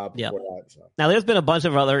before that. So. Now, there's been a bunch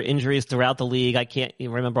of other injuries throughout the league. I can't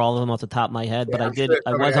even remember all of them off the top of my head, but I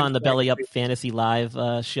was on the Belly Up Fantasy Live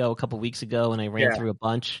show a couple weeks ago, and I ran through a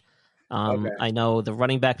bunch. I know the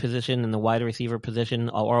running back position and the wide receiver position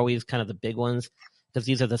are always kind of the big ones because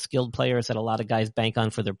these are the skilled players that a lot of guys bank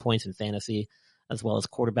on for their points in fantasy, as well as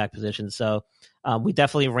quarterback positions. So we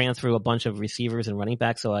definitely ran through a bunch of receivers and running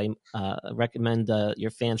backs. So I recommend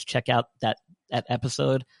your fans check out that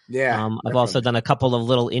episode. Yeah. I've also done a couple of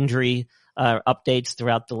little injury updates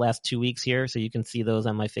throughout the last 2 weeks here. So you can see those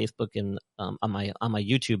on my Facebook and on my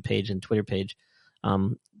YouTube page and Twitter page,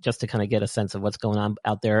 just to kind of get a sense of what's going on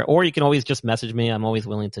out there. Or you can always just message me. I'm always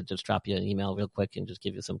willing to just drop you an email real quick and just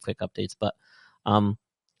give you some quick updates. But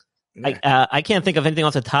I can't think of anything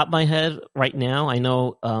off the top of my head right now. I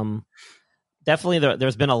know definitely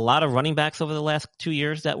there's been a lot of running backs over the last 2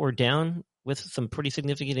 years that were down with some pretty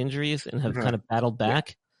significant injuries and have kind of battled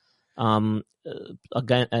back.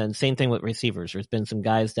 Again, and same thing with receivers. There's been some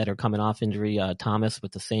guys that are coming off injury. Thomas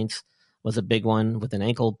with the Saints was a big one with an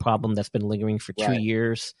ankle problem that's been lingering for 2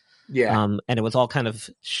 years. Yeah. And it was all kind of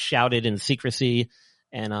shouted in secrecy,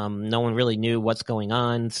 and no one really knew what's going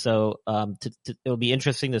on. So it'll be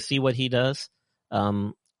interesting to see what he does.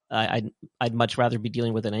 I'd much rather be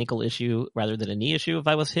dealing with an ankle issue rather than a knee issue if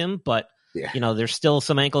I was him, but there's still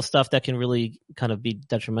some ankle stuff that can really kind of be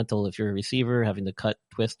detrimental if you're a receiver, having to cut,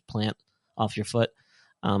 twist, plant off your foot.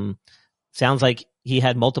 Sounds like he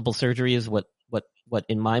had multiple surgeries. What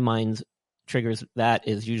in my mind triggers that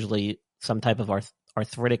is usually some type of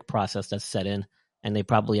arthritic process that's set in, and they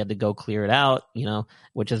probably had to go clear it out,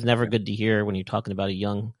 which is never good to hear when you're talking about a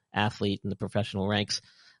young athlete in the professional ranks.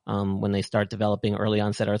 When they start developing early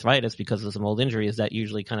onset arthritis because of some old injuries, that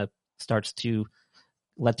usually kind of starts to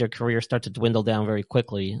let their career start to dwindle down very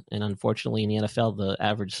quickly. And unfortunately in the NFL, the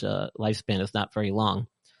average lifespan is not very long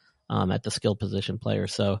at the skill position player.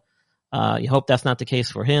 So you hope that's not the case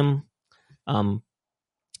for him.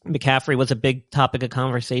 McCaffrey was a big topic of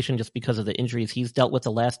conversation just because of the injuries he's dealt with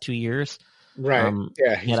the last 2 years. Right.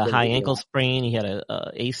 He had a high ankle sprain. He had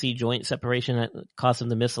a AC joint separation that caused him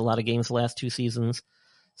to miss a lot of games the last 2 seasons.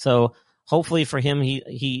 So hopefully for him,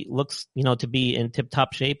 he looks, to be in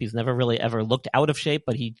tip-top shape. He's never really ever looked out of shape,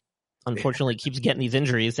 but he unfortunately keeps getting these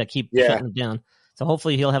injuries that keep shutting him down. So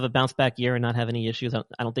hopefully he'll have a bounce-back year and not have any issues. I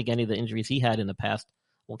don't think any of the injuries he had in the past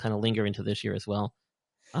will kind of linger into this year as well.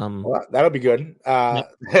 Well, that'll be good. We're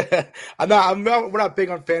not big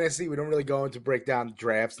on fantasy. We don't really go into break down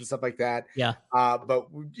drafts and stuff like that. Yeah. But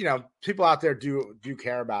people out there do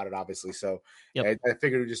care about it, obviously. So I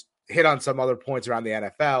figured we just hit on some other points around the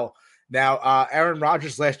NFL. Now, Aaron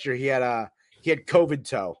Rodgers last year, he had COVID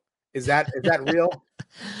toe. Is that real?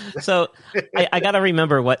 So I got to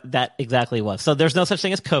remember what that exactly was. So there's no such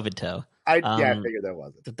thing as COVID toe. I figured there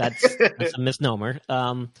wasn't. That's a misnomer.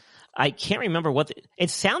 I can't remember it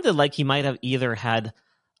sounded like he might have either had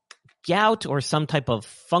gout or some type of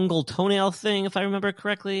fungal toenail thing, if I remember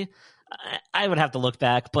correctly. I would have to look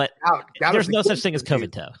back, but there's no such thing as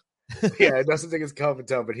COVID toe. Yeah, no such thing as COVID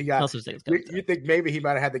toe, but he got. No such thing as COVID toe. You think maybe he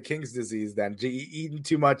might have had the King's disease then? Eating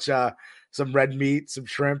too much, some red meat, some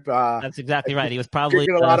shrimp. That's exactly right. He was probably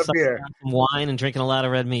drinking a lot of beer, some wine, and drinking a lot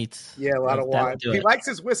of red meats. Yeah, a lot of wine. He likes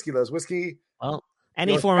his whiskey, though. His whiskey. Well,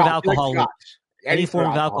 any form of alcohol. Any form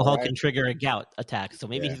of alcohol can trigger a gout attack. So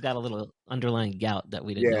maybe he's got a little underlying gout that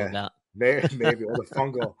we didn't know about. Maybe or the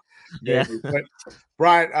fungal. But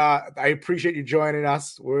Brian, I appreciate you joining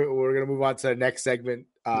us. We're going to move on to the next segment.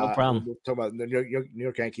 No problem. We'll talk about the New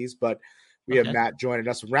York Yankees, but we have Matt joining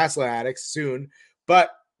us from Wrestling Addicts soon. But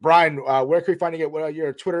Brian, where can we find you?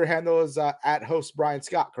 Your Twitter handle is at host Brian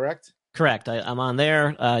Scott, correct? Correct. I'm on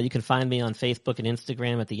there. You can find me on Facebook and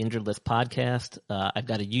Instagram at the Injured List Podcast. I've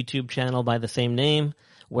got a YouTube channel by the same name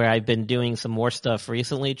where I've been doing some more stuff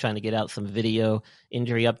recently, trying to get out some video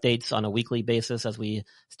injury updates on a weekly basis as we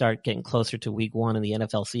start getting closer to week 1 in the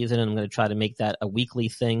NFL season. And I'm going to try to make that a weekly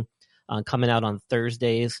thing coming out on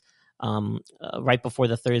Thursdays. Right before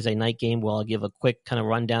the Thursday night game, where I'll give a quick kind of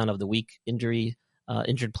rundown of the week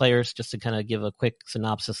injured players, just to kind of give a quick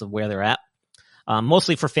synopsis of where they're at.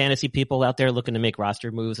 Mostly for fantasy people out there looking to make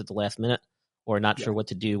roster moves at the last minute or not sure what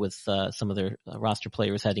to do with some of their roster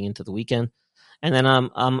players heading into the weekend. And then I'm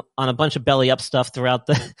on a bunch of belly up stuff throughout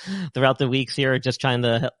the weeks here, just trying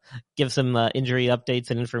to give some injury updates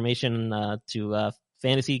and information to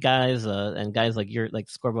fantasy guys and guys like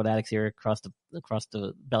Scoreboard Addicts here across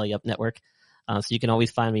the Belly Up network. So you can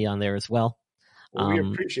always find me on there as well. We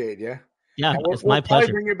appreciate you. Yeah, it's my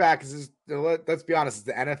pleasure. Bring you back because let's be honest, it's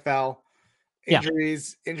the NFL.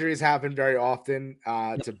 Injuries happen very often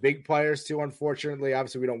to big players too. Unfortunately,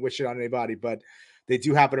 obviously we don't wish it on anybody, but they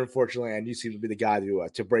do happen unfortunately. And you seem to be the guy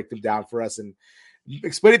to break them down for us and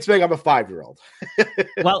explain it to me. I'm a 5-year-old.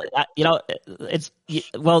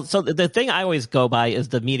 Well, so the thing I always go by is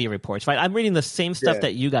the media reports, right? I'm reading the same stuff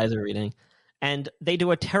that you guys are reading, and they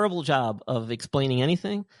do a terrible job of explaining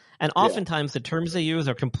anything. And oftentimes the terms they use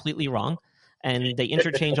are completely wrong, and they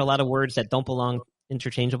interchange a lot of words that don't belong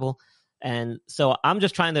interchangeable. And so I'm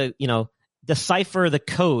just trying to, decipher the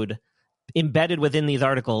code embedded within these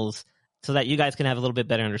articles so that you guys can have a little bit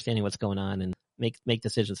better understanding what's going on and make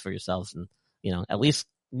decisions for yourselves and, at least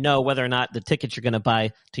know whether or not the tickets you're going to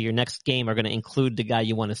buy to your next game are going to include the guy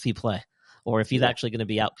you want to see play, or if he's actually going to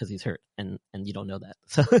be out because he's hurt and you don't know that.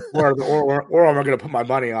 So or am I going to put my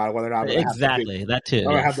money on whether or not I'm going exactly that too. I'm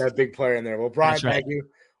going to have that big player in there. Well, Brian, thank you.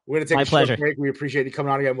 We're going to take a short break. We appreciate you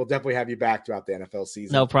coming on again. We'll definitely have you back throughout the NFL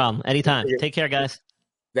season. No problem. Anytime. Take care, guys.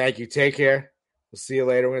 Thank you. Take care. We'll see you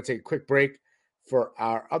later. We're going to take a quick break for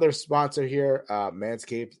our other sponsor here,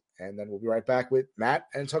 Manscaped, and then we'll be right back with Matt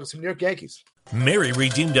and talk to some New York Yankees. Mary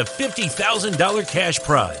redeemed a $50,000 cash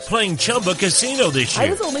prize playing Chumba Casino this year. I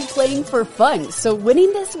was only playing for fun, so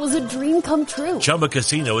winning this was a dream come true. Chumba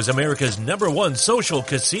Casino is America's #1 social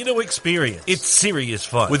casino experience. It's serious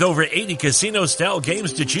fun. With over 80 casino-style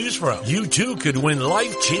games to choose from, you too could win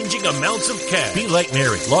life-changing amounts of cash. Be like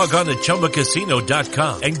Mary. Log on to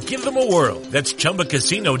ChumbaCasino.com and give them a whirl. That's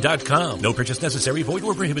ChumbaCasino.com. No purchase necessary. Void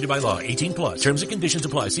or prohibited by law. 18+. Terms and conditions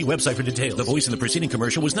apply. See website for details. The voice in the preceding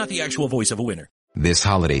commercial was not the actual voice of a winner. This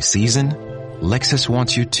holiday season, Lexus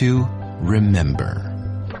wants you to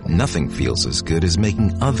remember. Nothing feels as good as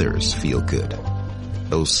making others feel good.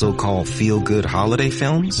 Those so-called feel-good holiday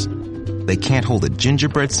films? They can't hold a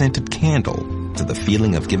gingerbread-scented candle to the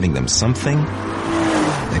feeling of giving them something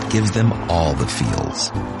that gives them all the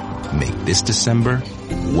feels. Make this December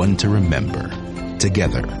one to remember.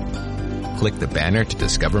 Together. Click the banner to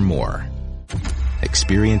discover more.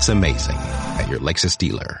 Experience amazing at your Lexus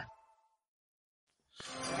dealer.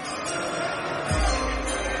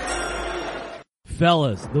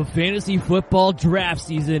 Fellas, the fantasy football draft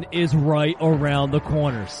season is right around the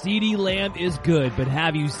corner. CeeDee Lamb is good, but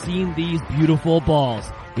have you seen these beautiful balls?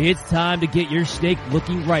 It's time to get your snake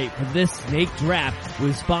looking right for this snake draft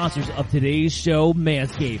with sponsors of today's show,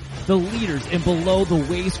 Manscaped. The leaders in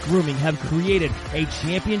below-the-waist grooming have created a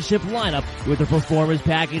championship lineup with the Performance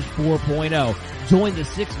Package 4.0. Join the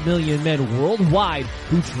 6 million men worldwide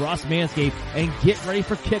who trust Manscaped and get ready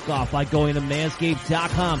for kickoff by going to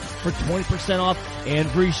manscaped.com for 20% off and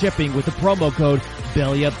free shipping with the promo code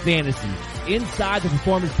BellyUpFantasy. Inside the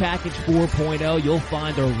Performance Package 4.0, you'll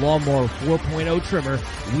find their Lawnmower 4.0 trimmer,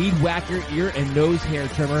 Weed Whacker ear and nose hair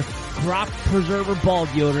trimmer, Crop Preserver ball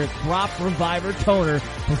deodorant, Crop Reviver toner,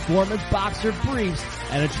 Performance Boxer briefs,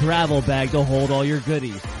 and a travel bag to hold all your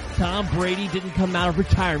goodies. Tom Brady didn't come out of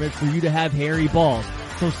retirement for you to have hairy balls.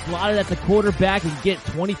 So slot it at the quarterback and get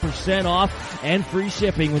 20% off and free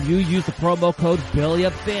shipping when you use the promo code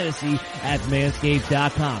BellyUpFantasy at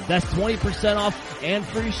Manscaped.com. That's 20% off and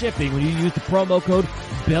free shipping when you use the promo code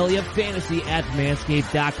BellyUpFantasy at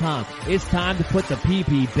Manscaped.com. It's time to put the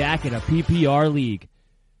PP back in a PPR league.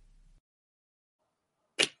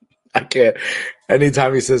 I can't.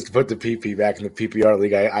 Anytime he says to put the PP back in the PPR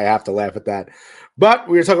league, I have to laugh at that. But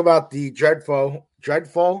we were talking about the dreadful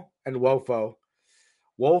and woeful.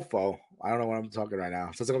 Wolfo. I don't know what I'm talking right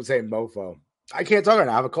now. So it's like I'm saying mofo. I can't talk right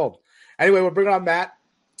now. I have a cold. Anyway, we're bringing on Matt.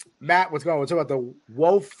 Matt, what's going on? We're talking about the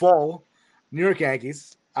woeful New York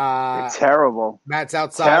Yankees. It's terrible. Matt's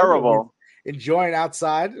outside. Terrible. Enjoying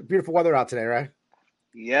outside. Beautiful weather out today, right?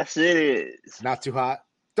 Yes, it is. Not too hot.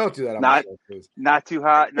 Don't do that on my show, please. Not too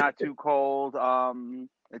hot, not too cold.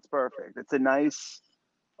 It's perfect. It's a nice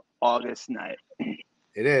August night.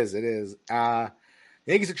 It is. The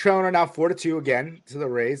Yankees are trailing right now 4-2 again to the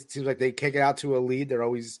Rays. It seems like they kick it out to a lead. They're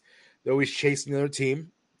always chasing the other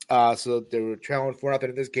team. So they were trailing 4-0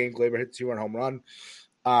 in this game. Glaber hit 2-run home run.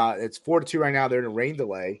 It's 4-2 right now. They're in a rain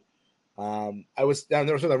delay.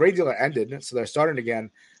 The rain delay ended, so they're starting again.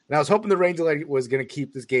 And I was hoping the rain delay was going to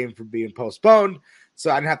keep this game from being postponed, so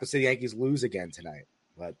I didn't have to see the Yankees lose again tonight.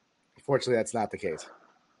 But unfortunately, that's not the case.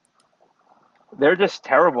 They're just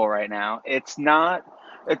terrible right now. It's not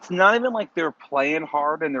even like they're playing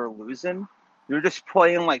hard and they're losing. They're just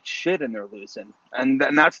playing like shit and they're losing. And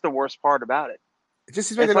that's the worst part about it. It just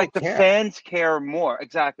seems like the fans care more.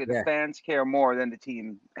 Exactly. The fans care more than the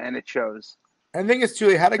team, and it shows. And the thing is, too,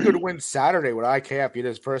 they had a good win Saturday with IKF. He had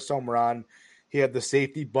his first home run. He had the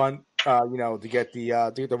safety bunt, to get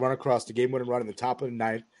the run across the game-winning run in the top of the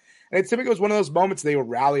ninth. And it seemed like it was one of those moments they would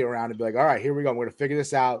rally around and be like, all right, here we go. We're going to figure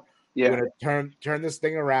this out. We're gonna turn this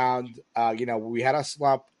thing around. We had a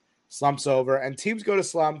slumps over, and teams go to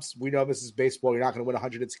slumps. We know this is baseball. You're not going to win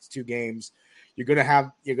 162 games. You're gonna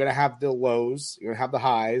have the lows. You're gonna have the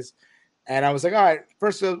highs. And I was like, all right.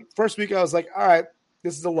 First week, I was like, all right,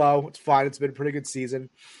 this is a low. It's fine. It's been a pretty good season.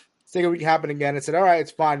 Second week happened again. I said, all right,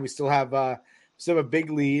 it's fine. We still have a big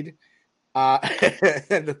lead.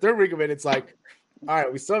 And the third week of it, it's like, all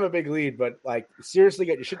right, we still have a big lead, but like seriously,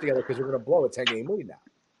 get your shit together because we're gonna blow a 10-game lead now.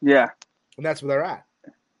 Yeah, and that's where they're at.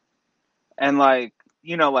 And like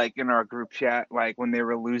in our group chat, like when they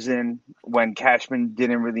were losing, when Cashman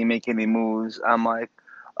didn't really make any moves, I'm like,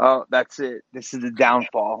 oh, that's it. This is the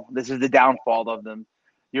downfall. This is the downfall of them.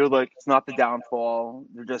 You're like, it's not the downfall.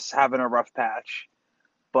 They're just having a rough patch.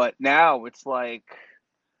 But now it's like,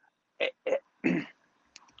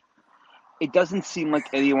 it doesn't seem like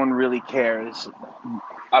anyone really cares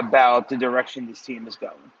about the direction this team is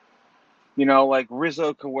going. Like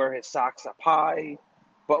Rizzo can wear his socks up high,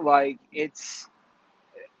 but like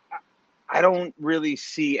I don't really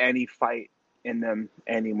see any fight in them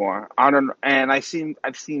anymore. I've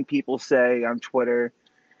seen people say on Twitter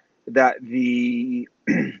that the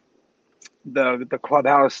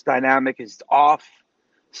clubhouse dynamic is off.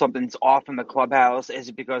 Something's off in the clubhouse. Is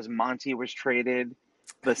it because Monty was traded?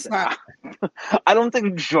 Listen, I don't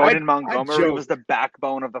think Jordan Montgomery was the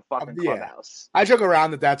backbone of the fucking clubhouse. I joke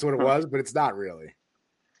around that that's what it was, but it's not really.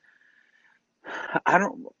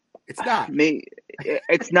 It's not.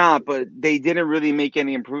 It's not, but they didn't really make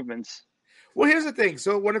any improvements. Well, here's the thing.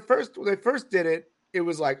 So when they first did it, it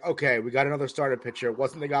was like, okay, we got another starter pitcher. It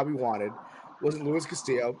wasn't the guy we wanted. It wasn't Luis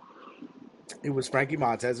Castillo. It was Frankie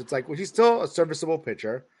Montez. It's like, well, he's still a serviceable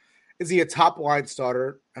pitcher. Is he a top line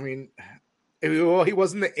starter? I mean, well, he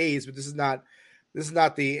wasn't the A's, but this is not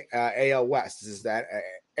the AL West. This is that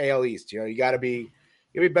AL East. You got to be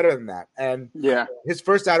better than that. And his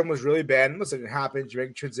first outing was really bad. And listen, it happens. You're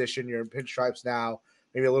making transition. You're in pinstripes now.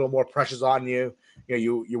 Maybe a little more pressure's on you.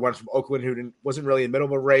 You went from Oakland, who wasn't really in the middle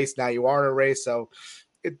of a race. Now you are in a race, so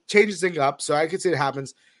it changes things up. So I can see it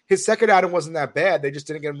happens. His second outing wasn't that bad. They just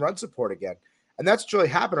didn't get him run support again. And that's what's really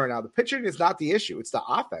happening right now. The pitching is not the issue. It's the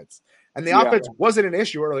offense. And the offense wasn't an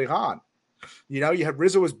issue early on. You had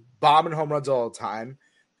Rizzo was bombing home runs all the time.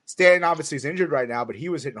 Stanton obviously is injured right now, but he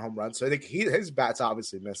was hitting home runs. So I think his bat's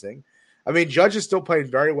obviously missing. I mean, Judge is still playing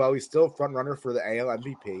very well. He's still a front runner for the AL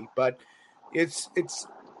MVP. But it's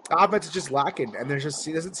offense is just lacking. And it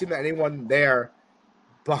doesn't seem that anyone there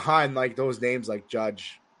behind like those names like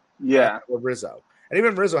Judge or Rizzo. And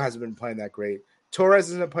even Rizzo hasn't been playing that great. Torres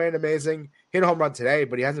isn't playing amazing. Hit a home run today,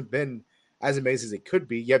 but he hasn't been as amazing as he could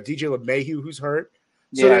be. You have DJ LeMahieu who's hurt.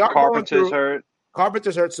 So Carpenter's hurt.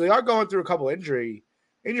 Carpenter's hurt. So they are going through a couple injuries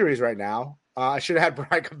right now. I should have had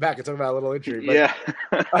Brian come back and talk about a little injury.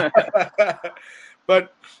 But,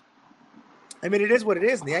 but I mean, it is what it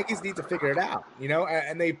is. And the Yankees need to figure it out,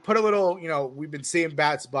 and they put a little, we've been seeing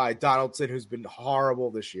bats by Donaldson, who's been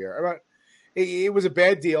horrible this year. It was a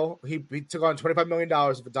bad deal. He took on $25 million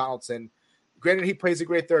for Donaldson. Granted, he plays a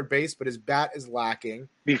great third base, but his bat is lacking.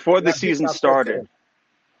 Before the season started,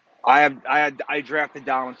 I drafted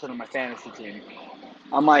Donaldson on my fantasy team.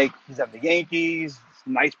 I'm like, he's at the Yankees,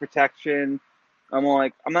 nice protection. I'm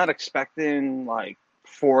like, I'm not expecting like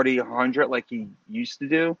 40, 100 like he used to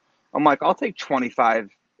do. I'm like, I'll take 25,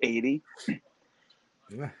 80.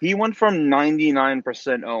 He went from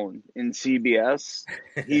 99% owned in CBS.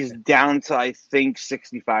 He's down to, I think,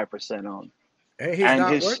 65% owned.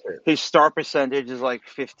 And his start percentage is like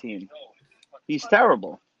 15. He's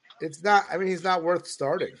terrible. It's not. I mean, he's not worth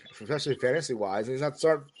starting, especially fantasy wise. He's not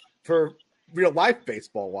start for real life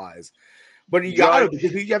baseball wise. But you got to,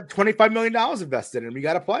 because you have $25 million invested in him. You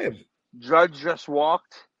got to play him. Judge just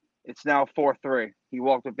walked. It's now 4-3. He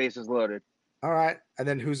walked with bases loaded. All right, and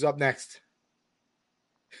then who's up next?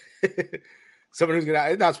 Someone who's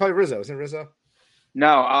gonna. No, it's probably Rizzo. Isn't it Rizzo?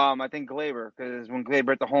 No, I think Glaber, because when Glaber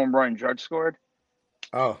hit the home run, Judge scored.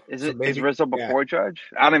 Oh, is Rizzo before Judge?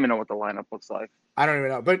 I don't even know what the lineup looks like. I don't even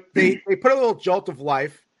know, but they put a little jolt of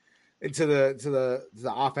life into the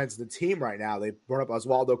offense of the team right now. They brought up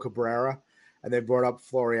Oswaldo Cabrera and they brought up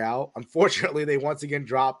Florial. Unfortunately, they once again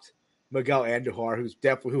dropped Miguel Andujar, who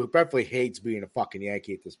definitely hates being a fucking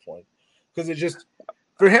Yankee at this point, because it just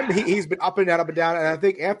for him he's been up and down, and I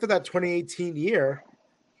think after that 2018 year,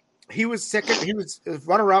 he was second. He was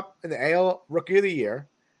runner up in the AL Rookie of the Year.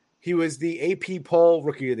 He was the AP poll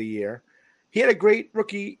Rookie of the Year. He had a great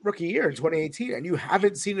rookie year in 2018, and you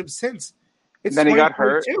haven't seen him since. Then he got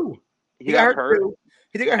hurt. He got hurt.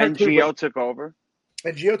 And Gio took over.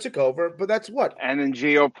 But that's what. And then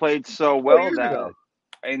Gio played so well that.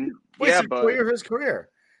 And wasted 4 years of his career.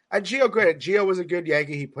 And Gio was a good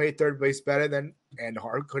Yankee. He played third base better than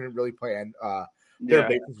Andujar. Couldn't really play third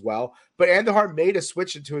base as well. But Andujar made a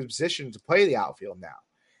switch into his position to play the outfield now.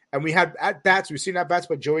 And we had at bats. We've seen at bats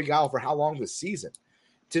by Joey Gallo for how long this season?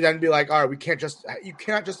 To then be like, all right, you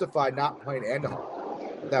cannot justify not playing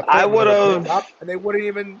Andujar. I would have, and he wouldn't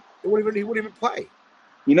even play.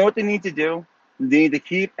 You know what they need to do? They need to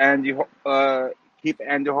keep Andujar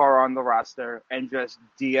on the roster and just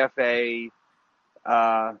DFA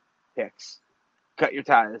Hicks. Cut your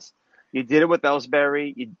ties. You did it with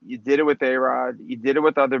Ellsbury. You did it with A-Rod. You did it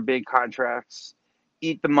with other big contracts.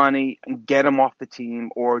 Eat the money and get him off the team,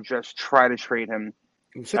 or just try to trade him.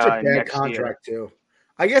 It was such a bad contract too.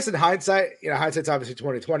 I guess in hindsight, hindsight's obviously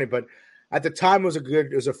 2020, but at the time it was a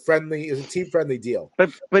team friendly deal.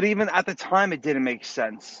 But even at the time, it didn't make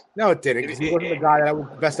sense. No, it didn't, because he wasn't the guy that I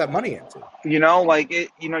would invest that money into.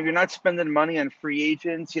 You're not spending money on free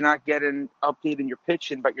agents. You're not updating your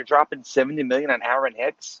pitching, but you're dropping $70 million on Aaron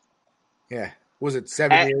Hicks. Yeah, was it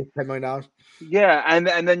 $10 million? Yeah,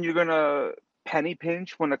 and then you're gonna penny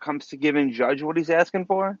pinch when it comes to giving Judge what he's asking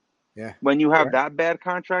for. Yeah, when you have that bad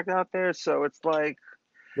contract out there, so it's like,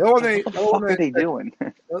 what the fuck are they doing?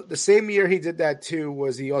 The same year he did that too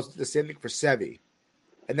was he also did the same thing for Sevy,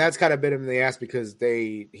 and that's kind of bit him in the ass because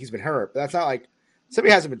he's been hurt. But that's not like Sevy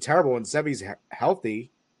hasn't been terrible, and Sevy's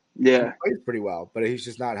healthy. Yeah, he plays pretty well, but he's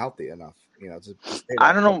just not healthy enough.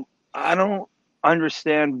 I don't know. I don't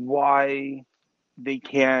understand why they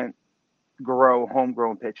can't grow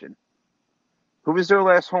homegrown pitching. Who was their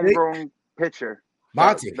last homegrown pitcher?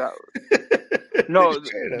 Monty. That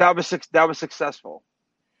was successful.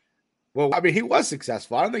 Well, I mean, he was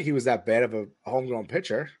successful. I don't think he was that bad of a homegrown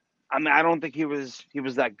pitcher. I mean, I don't think he was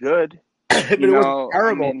that good. But it was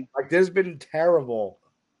terrible. I mean, there's been terrible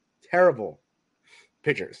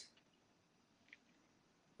pitchers.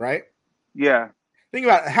 Right? Yeah. Think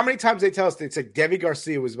about it. How many times they tell us it's like Deivi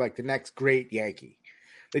Garcia was like the next great Yankee.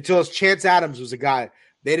 They told us Chance Adams was a guy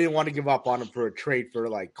they didn't want to give up on him for a trade for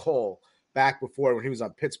like Cole back before when he was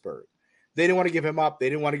on Pittsburgh. They didn't want to give him up. They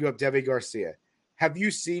didn't want to give up Deivi Garcia. Have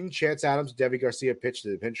you seen Chance Adams, Deivi Garcia pitch to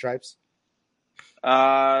the Pinstripes?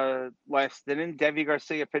 Didn't Deivi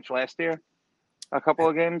Garcia pitch last year? A couple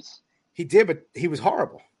of games. He did, but he was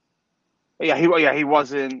horrible. Yeah, he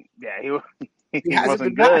wasn't. Yeah, he hasn't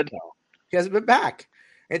wasn't been good. Back, he hasn't been back,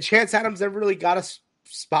 and Chance Adams never really got a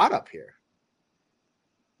spot up here.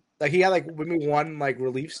 Like he had maybe one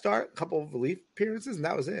relief start, a couple of relief appearances, and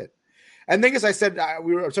that was it. And the thing is, I said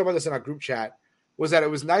we were talking about this in our group chat, was that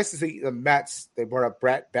it was nice to see the Mets. They brought up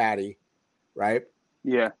Brett Batty, right?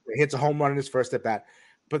 Yeah, he hits a home run in his first at bat,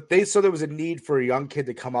 but they saw there was a need for a young kid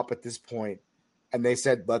to come up at this point, and they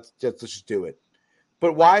said let's just do it.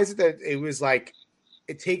 But why is it that it was like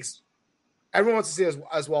it takes? Everyone wants to see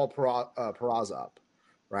Oswald Peraza up,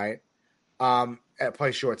 right? At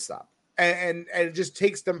play shortstop. And it just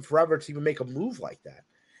takes them forever to even make a move like that.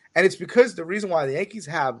 And it's because the reason why the Yankees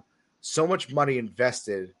have so much money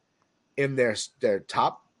invested in their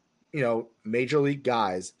top, major league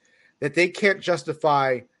guys that they can't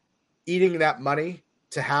justify eating that money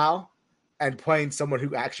to Hal and playing someone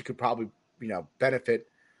who actually could probably, benefit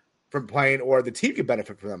from playing, or the team could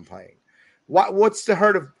benefit from them playing. What's the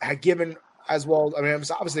hurt of giving Oswald? I mean, I'm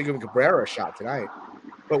obviously giving Cabrera a shot tonight,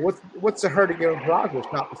 but what's the hurt of giving Peraza a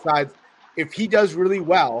shot besides? If he does really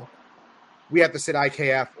well, we have to sit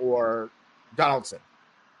IKF or Donaldson,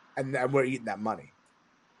 and we're eating that money.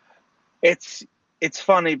 It's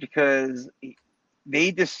funny because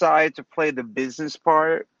they decide to play the business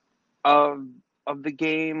part of the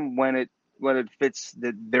game when it fits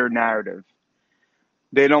their narrative.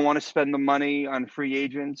 They don't want to spend the money on free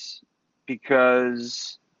agents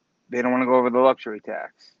because they don't want to go over the luxury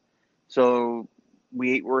tax. So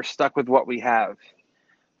we're stuck with what we have.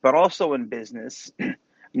 But also in business,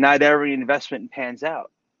 not every investment pans out.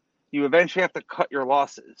 You eventually have to cut your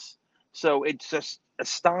losses. So it's just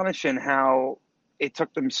astonishing how it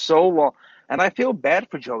took them so long. And I feel bad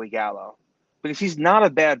for Joey Gallo because he's not a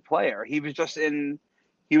bad player. He was in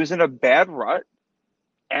a bad rut,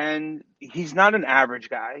 and he's not an average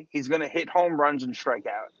guy. He's going to hit home runs and strike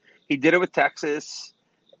out. He did it with Texas,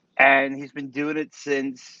 and he's been doing it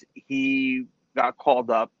since he got called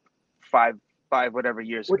up five whatever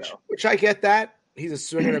years ago. Which I get that. He's a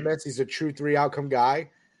swing and a miss. He's a true 3 outcome guy,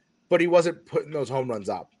 but he wasn't putting those home runs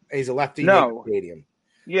up. He's a lefty in the stadium.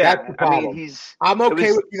 Yeah, that's the problem. I mean, I'm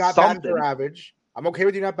okay with you not batting for average. I'm okay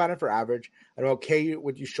with you not batting for average. I'm okay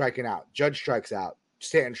with you striking out. Judge strikes out.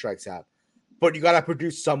 Stanton strikes out. But you got to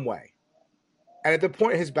produce some way. And at the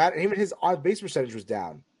point, even his on base percentage was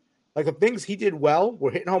down. Like the things he did well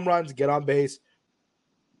were hitting home runs, get on base,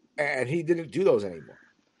 and he didn't do those anymore.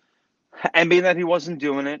 And being that he wasn't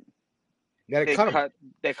doing it, You got to cut him.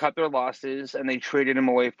 they cut their losses and they traded him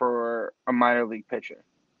away for a minor league pitcher.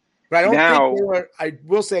 But I don't Now, think they were. I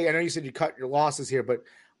will say, I know you said you cut your losses here, but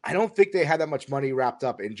I don't think they had that much money wrapped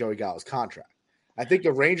up in Joey Gallo's contract. I think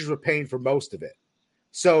the Rangers were paying for most of it.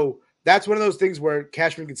 So that's one of those things where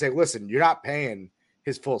Cashman can say, listen, you're not paying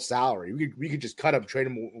his full salary. We could just cut him, trade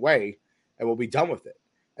him away, and we'll be done with it.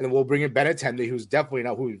 And then we'll bring in Benintendi, who's definitely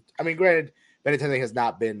not who. I mean, granted, Benintendi has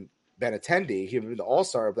not been Benintendi. He's been the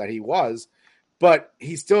all-star that he was, but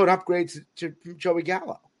he's still an upgrade to Joey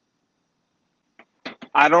Gallo.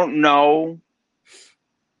 I don't know.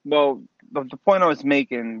 Well, the point I was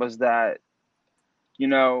making was that,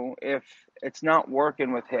 if it's not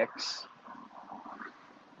working with Hicks,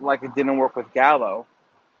 like it didn't work with Gallo,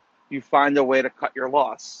 you find a way to cut your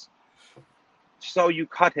loss. So you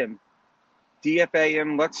cut him, DFA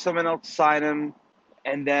him, let someone else sign him,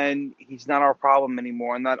 and then he's not our problem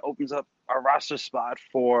anymore. And that opens up a roster spot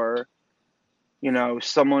for,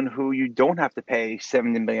 someone who you don't have to pay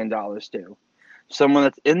 $70 million to. Someone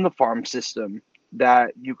that's in the farm system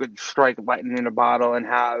that you could strike lightning in a bottle and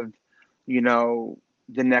have,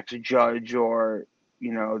 the next Judge or,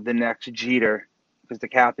 the next Jeter, because the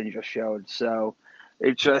captain just showed. So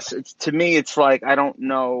it's to me, it's like, I don't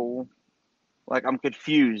know, like I'm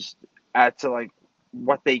confused as to like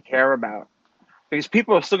what they care about, because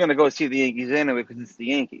people are still going to go see the Yankees anyway because it's the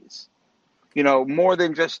Yankees. More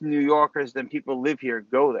than just New Yorkers, than people live here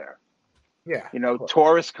go there. Yeah.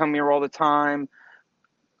 Tourists come here all the time.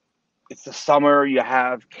 It's the summer. You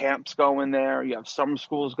have camps going there. You have summer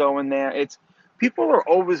schools going there. People are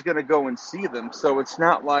always going to go and see them. So it's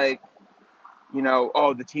not like,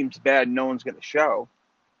 the team's bad, no one's going to show.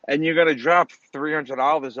 And you're going to drop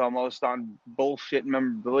 $300 almost on bullshit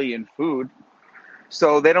memorabilia and food.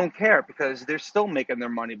 So they don't care because they're still making their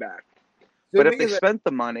money back. But if they spent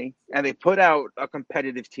the money and they put out a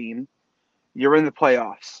competitive team, you're in the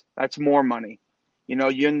playoffs. That's more money.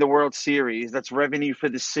 You're in the World Series. That's revenue for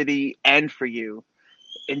the city and for you.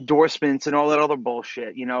 Endorsements and all that other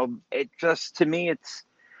bullshit. It just, to me, it's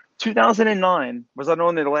 2009 was not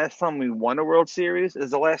only the last time we won a World Series,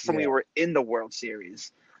 is the last time we were in the World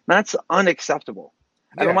Series. That's unacceptable.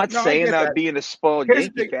 And I'm not saying that being a spoiled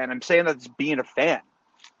Yankee fan. I'm saying that's being a fan.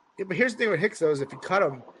 Yeah, but here's the thing with Hicks, though, is if you cut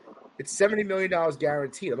him, it's $70 million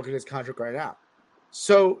guaranteed. I'm looking at his contract right now.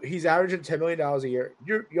 So he's averaging $10 million a year.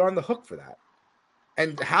 You're on the hook for that.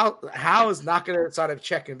 And how is not going to sign a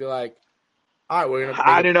check and be like, all right, we're going to.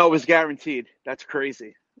 I didn't know it was guaranteed. That's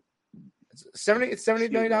crazy. It's $70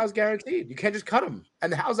 million guaranteed. You can't just cut him.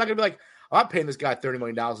 And how's that going to be like, I'm not paying this guy $30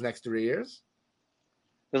 million the next 3 years?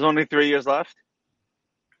 There's only 3 years left?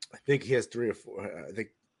 I think he has 3 or 4. I think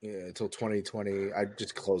until 2020. I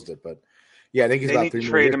just closed it, but yeah, I think he's they about need 3 to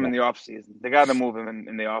more trade years him in now. the offseason. They got to move him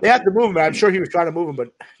in the offseason. They have to move him. I'm sure he was trying to move him,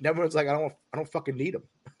 but everyone's like, I don't fucking need him.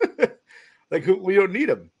 Like, we don't need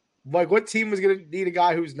him. Like, what team is going to need a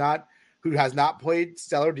guy who has not played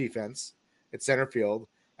stellar defense at center field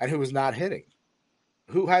and who is not hitting?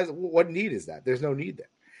 What need is that? There's no need there.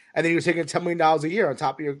 And then you're taking $10 million a year on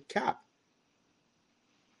top of your cap.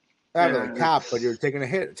 Not really cap, but you're taking a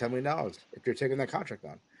hit, $10 million if you're taking that contract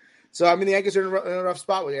on. So, I mean, the Yankees are in a rough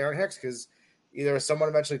spot with Aaron Hicks because either someone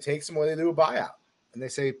eventually takes him or they do a buyout. And they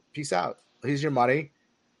say, peace out. Here's your money.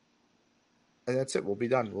 And that's it. We'll be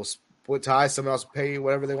done. We'll split ties. Someone else will pay you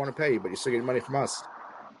whatever they want to pay you, but you're still getting money from us.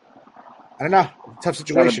 I don't know. Tough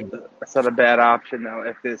situation. That's not a bad option, though.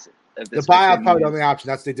 If this the buyout probably the only option.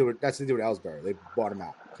 That's what they do with Ellsbury. They bought him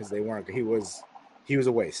out because they weren't. He was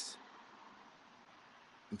a waste.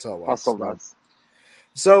 Until it was. Hustle nuts.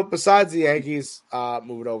 So besides the Yankees,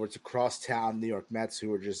 moving over to crosstown New York Mets,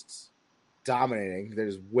 who are just dominating. They're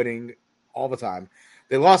just winning all the time.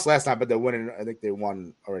 They lost last night, but they're winning. I think they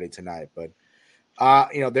won already tonight. But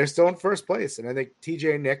they're still in first place. And I think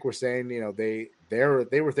TJ and Nick were saying, they were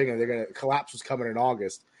thinking they're gonna collapse was coming in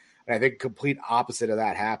August. And I think complete opposite of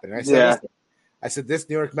that happened. And I said this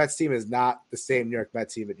New York Mets team is not the same New York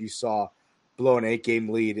Mets team that you saw blow an 8-game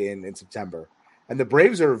lead in September. And the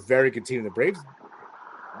Braves are a very good team. The Braves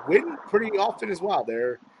win pretty often as well.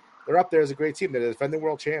 They're up there as a great team. They're the defending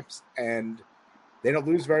world champs, and they don't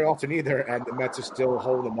lose very often either. And the Mets are still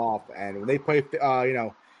holding them off. And when they play,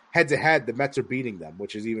 head to head, the Mets are beating them,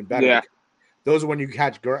 which is even better. Yeah. Those are when you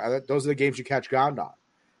catch. Those are the games you catch ground on,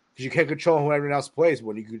 because you can't control who everyone else plays.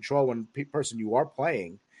 When you control one person you are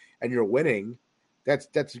playing and you're winning, that's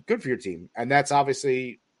good for your team. And that's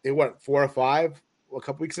obviously they won 4 or 5 a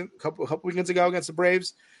couple weekends ago against the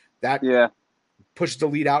Braves. That pushed the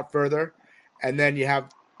lead out further, and then you have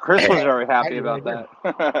Chris was very happy about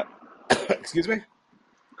that. Excuse me?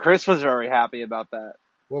 Chris was very happy about that.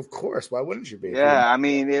 Well, of course. Why wouldn't you be? Yeah, I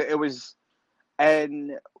mean, it was,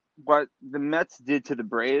 and what the Mets did to the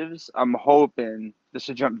Braves, I'm hoping, just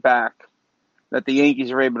to jump back, that the Yankees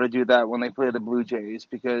are able to do that when they play the Blue Jays,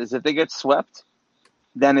 because if they get swept,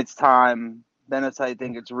 then it's time. Then I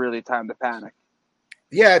think it's really time to panic.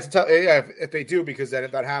 Yeah, if they do, because then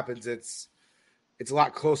if that happens, it's a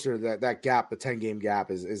lot closer. That gap, the 10-game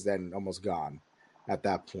gap, is then almost gone at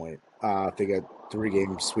that point. If they get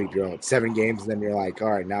 3-game sweep, you're at 7 games, and then you're like,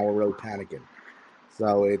 all right, now we're really panicking.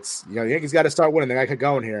 So it's, the Yankees got to start winning. They got to get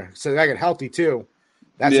going here. So they got to get healthy too.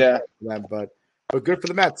 That's important for them, but good for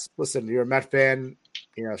the Mets. Listen, you're a Met fan.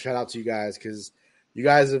 Shout out to you guys, because you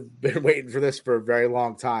guys have been waiting for this for a very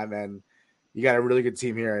long time, and you got a really good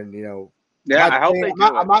team here. And I hope they do.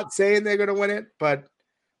 I'm not saying they're going to win it, but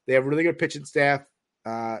they have a really good pitching staff.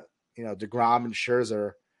 DeGrom and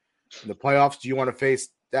Scherzer in the playoffs. Do you want to face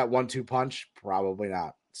that 1-2 punch? Probably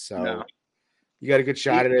not. So you got a good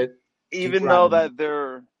shot at it. Even though that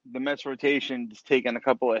the Mets rotation is taking a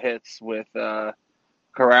couple of hits with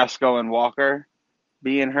Carrasco and Walker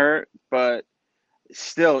being hurt, but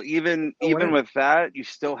still, even with that, you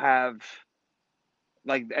still have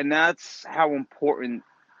and that's how important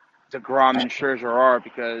DeGrom and Scherzer are,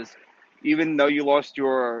 because even though you lost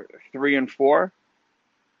your 3 and 4,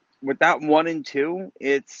 with that 1 and 2,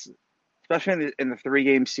 it's, especially in the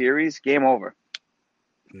 3-game series, game over.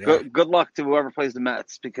 Yeah. Good luck to whoever plays the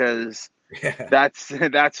Mets, because that's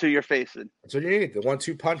who you're facing. That's what you need. The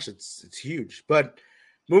 1-2 punch. It's huge. But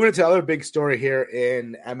moving into the other big story here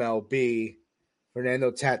in MLB, Fernando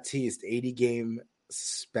Tatis, 80-game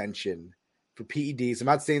suspension for PEDs. I'm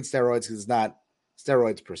not saying steroids, because it's not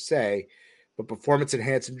steroids per se, but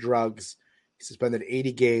performance-enhancing drugs. He suspended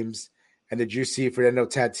 80 games. And did you see Fernando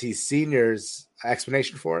Tatis Sr.'s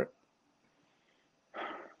explanation for it?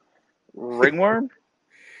 Ringworm?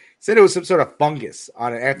 Said it was some sort of fungus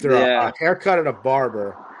on it after a haircut at a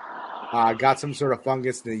barber. Got some sort of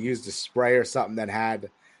fungus, and they used a spray or something that had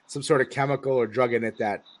some sort of chemical or drug in it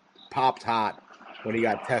that popped hot when he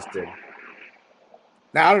got tested.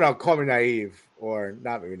 Now, I don't know, call me naive, or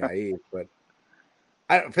not maybe naive, but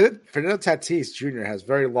Fernando Tatis Jr. has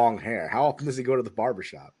very long hair. How often does he go to the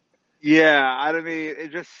barbershop? Yeah, I mean,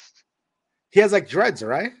 it just... He has, dreads,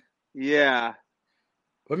 right? Yeah.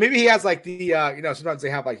 But maybe he has, the, sometimes they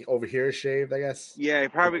have, over here shaved, I guess. Yeah, he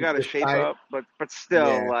probably got a shape up, but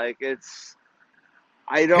still, it's...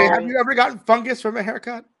 I don't... Hey, have you ever gotten fungus from a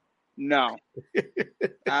haircut? No. No,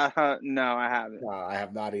 I haven't. No, I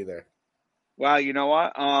have not either. Well, you know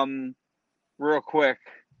what? Real quick.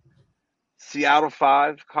 Seattle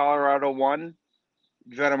 5, Colorado 1.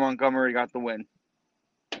 Jordan Montgomery got the win.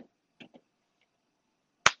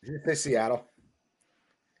 Did you say Seattle?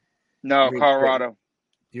 No, Colorado.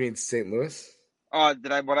 You mean St. Louis? Oh,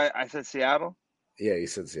 did I said Seattle? Yeah, you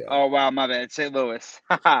said Seattle. Oh, wow, my bad. St. Louis.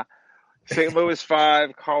 St. Louis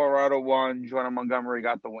 5, Colorado 1. Jordan Montgomery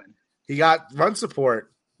got the win. He got run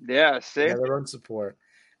support. Yeah, see? Yeah, the run support.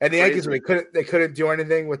 And the Yankees, they couldn't do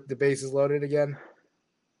anything with the bases loaded again?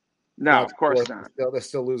 No, of course not. They're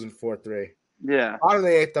still losing 4-3. Yeah. Bottom of the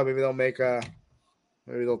 8th, though,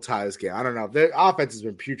 maybe they'll tie this game. I don't know. Their offense has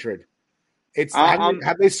been putrid.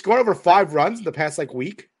 Have they scored over 5 runs in the past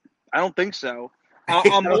week? I don't think so.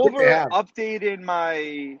 I'm updating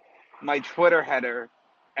my Twitter header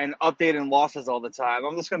and updating losses all the time.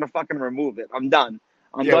 I'm just gonna fucking remove it. I'm done.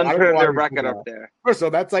 I'm done putting their record up there. First of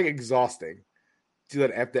all, that's exhausting. Do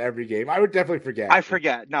that after every game. I would definitely forget. I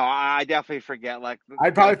forget. No, I definitely forget.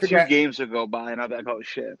 I'd probably forget. 2 games would go by, and I'd be like, "Oh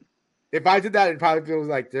shit." If I did that, it'd probably feel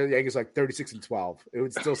like the Yankees 36-12. It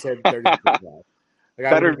would still say 36-12.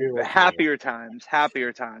 Happier times.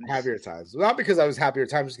 Happier times. Not because I was happier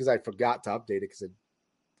times, just because I forgot to update it. Because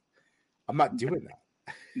I'm not doing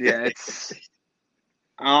that. Yeah,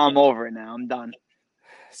 I'm over it now. I'm done.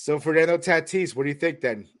 So Fernando Tatis, what do you think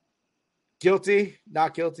then? Guilty?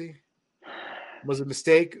 Not guilty? Was it a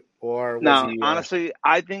mistake, or was he? Honestly,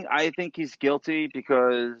 I think he's guilty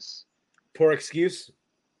because poor excuse.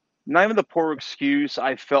 Not even the poor excuse.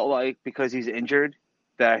 I felt like because he's injured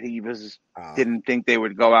that he didn't think they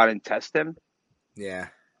would go out and test him. Yeah.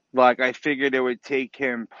 I figured it would take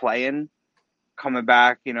him coming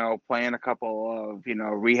back, playing a couple of,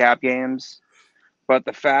 rehab games. But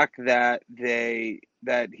the fact that he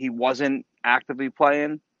wasn't actively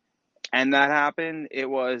playing and that happened, it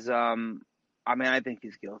was, I think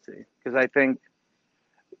he's guilty. Because I think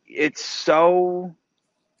it's so,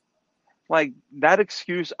 that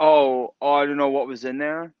excuse, I don't know what was in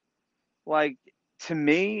there, to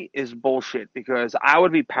me is bullshit, because I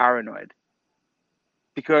would be paranoid.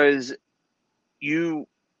 Because you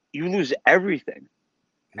lose everything.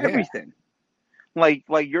 Everything. Like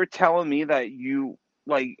you're telling me that you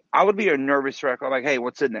like I would be a nervous wreck. I'm like, hey,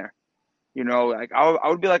 what's in there? Like I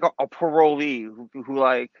would be like a parolee who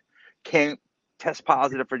like can't test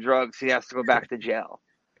positive for drugs. He has to go back to jail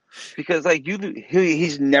because like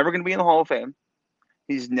he's never going to be in the Hall of Fame.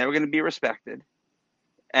 He's never going to be respected.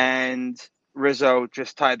 And Rizzo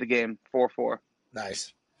just tied the game 4-4.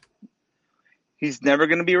 Nice. He's never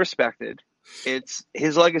going to be respected. It's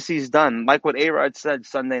his legacy's done. Like what A-Rod said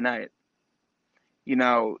Sunday night.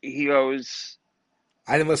 He goes.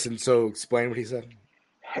 I didn't listen, so explain what he said.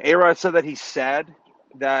 A-Rod said that he's sad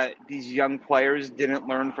that these young players didn't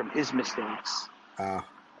learn from his mistakes. And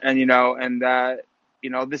that,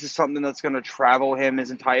 this is something that's going to travel him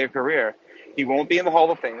his entire career. He won't be in the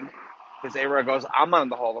Hall of Fame because A-Rod goes, I'm not in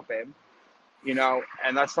the Hall of Fame,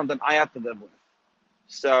 and that's something I have to live with.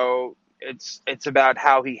 So it's about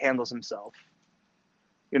how he handles himself.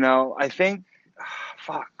 I think,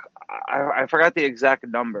 I forgot the exact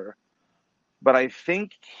number, but I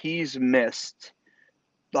think he's missed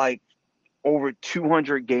like over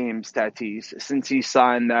 200 games, Tatis, since he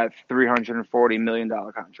signed that $340 million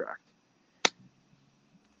contract.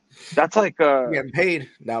 That's like getting paid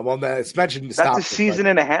now. Well, the suspension that's stopped a season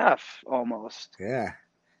and a half almost. Yeah,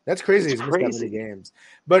 that's crazy. It's He's missed that crazy. many games.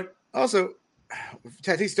 But also,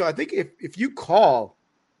 Tatis, still, I think if you call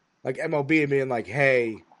like MLB and being like,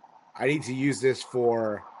 "Hey, I need to use this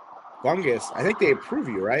for fungus," I think they approve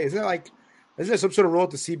you, right? Isn't there some sort of rule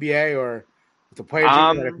at the CBA or with the players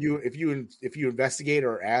union that if you investigate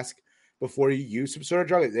or ask before you use some sort of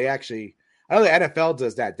drug, they actually? I know the NFL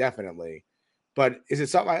does that definitely. But is it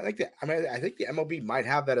something I like that? I mean, I think the MLB might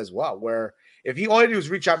have that as well, where if he all you do is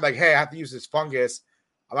reach out and be like, hey, I have to use this fungus.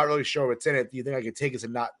 I'm not really sure what's in it. Do you think I can take this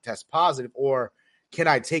and not test positive? Or can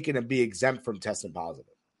I take it and be exempt from testing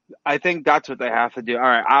positive? I think that's what they have to do. All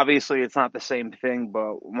right, obviously it's not the same thing,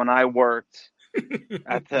 but when I worked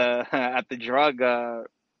at the drug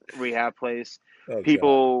rehab place,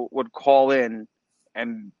 people would call in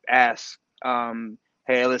and ask,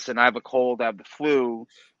 hey, listen, I have a cold, I have the flu.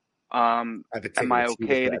 Am I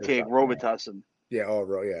okay to take Robitussin? Yeah,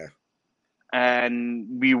 yeah.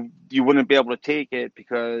 And you wouldn't be able to take it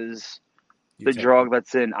because the drug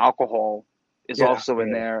that's in alcohol is also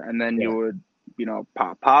in there, and then you would,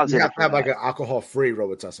 pop positive. You have to have like an alcohol-free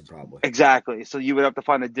Robitussin, probably. Exactly. So you would have to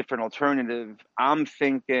find a different alternative. I'm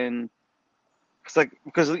thinking,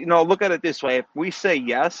 because look at it this way: if we say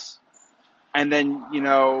yes, and then,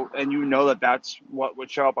 and that's what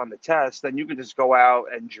would show up on the test, then you can just go out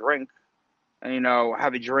and drink and,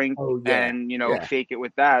 have a drink and, fake it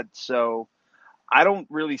with that. So I don't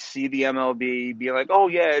really see the MLB being like, oh,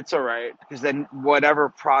 yeah, it's all right. Because then whatever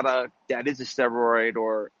product that is a steroid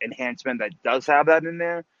or enhancement that does have that in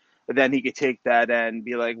there, then he could take that and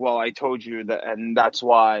be like, well, I told you that, and that's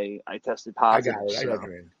why I tested positive. I got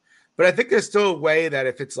it. But I think there's still a way that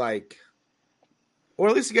if it's like, or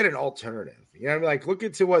at least get an alternative. Like look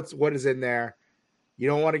into what is in there. You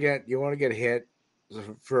don't want to get hit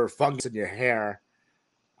for fungus in your hair.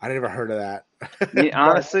 I never heard of that. Yeah,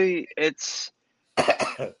 honestly, it's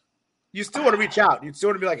you still want to reach out. You still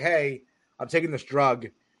want to be like, hey, I'm taking this drug.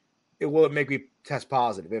 Will it make me test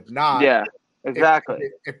positive? If not, yeah,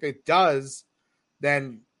 exactly. If it does,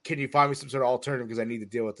 then can you find me some sort of alternative because I need to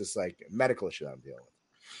deal with this like medical issue that I'm dealing with?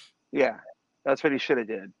 Yeah, that's what he should have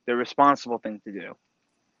did. The responsible thing to do.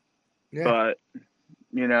 Yeah. But,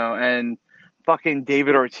 and fucking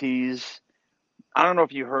David Ortiz, I don't know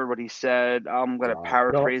if you heard what he said. I'm going to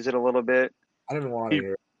paraphrase it a little bit. I don't want to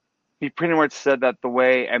hear it. He pretty much said that the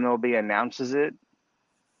way MLB announces it,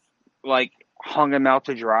 like, hung him out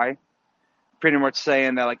to dry. Pretty much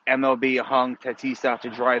saying that, like, MLB hung Tatis out to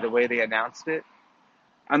dry the way they announced it.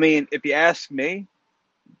 I mean, if you ask me,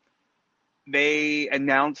 they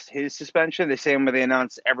announced his suspension the same way they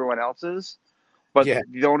announced everyone else's. But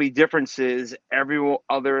the only difference is every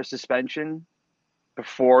other suspension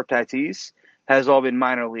before Tatis has all been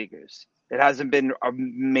minor leaguers. It hasn't been a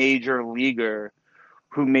major leaguer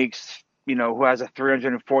who makes, who has a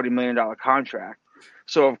 $340 million contract.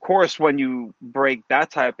 So, of course, when you break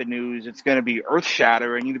that type of news, it's going to be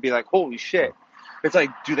earth-shattering. You'd be like, holy shit. It's like,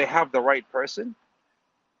 do they have the right person?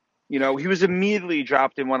 He was immediately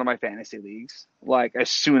dropped in one of my fantasy leagues, like as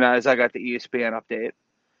soon as I got the ESPN update.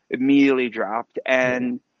 Immediately dropped,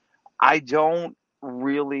 and I don't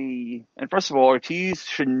really. And first of all, Ortiz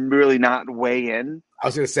should really not weigh in. I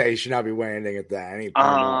was going to say he should not be weighing in at that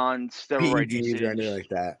on steroid usage or anything like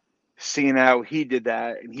that. Seeing how he did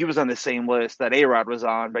that, and he was on the same list that A-Rod was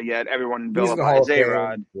on, but yet everyone vilifies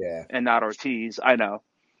A-Rod and not Ortiz. I know.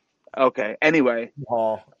 Okay. Anyway,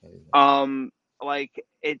 like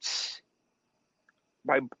it's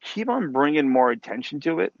by keep on bringing more attention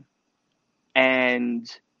to it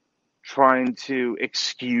and trying to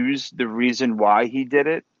excuse the reason why he did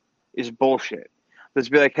it is bullshit. Let's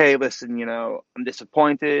be like, hey, listen, I'm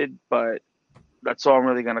disappointed, but that's all I'm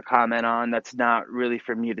really going to comment on. That's not really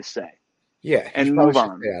for me to say. Yeah, he And probably move should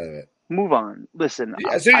on. stay out of it. Move on. Listen,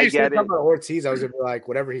 As soon as I you said get it. something about Ortiz, I was gonna be like,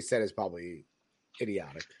 whatever he said is probably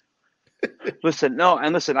idiotic. Listen, no,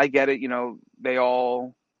 and listen, I get it. They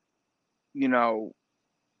all,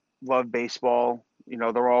 love baseball.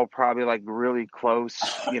 They're all probably like really close.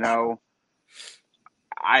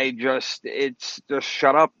 It's just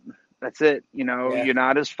shut up. That's it. Yeah. You're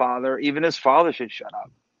not his father. Even his father should shut up.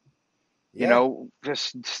 Yeah.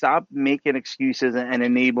 Just stop making excuses and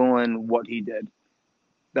enabling what he did.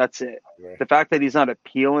 That's it. Right. The fact that he's not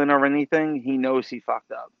appealing or anything, he knows he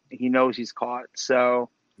fucked up. He knows he's caught. So,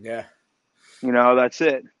 Yeah. that's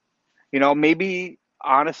it. Maybe,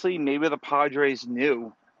 honestly, maybe the Padres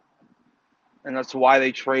knew, and that's why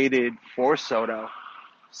they traded for Soto.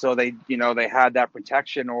 So they had that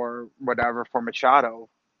protection or whatever for Machado.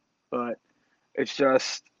 But it's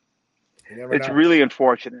just, it's know. really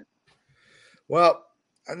unfortunate. Well,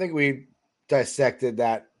 I think we dissected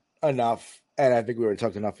that enough, and I think we were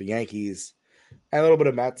talking enough of Yankees and a little bit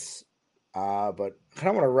of Mets. But I kind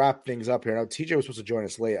of want to wrap things up here. Now, TJ was supposed to join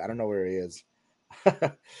us late. I don't know where he is.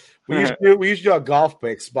 we usually do a golf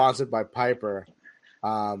pick sponsored by Piper.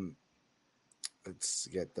 Let's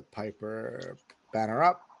get the Piper banner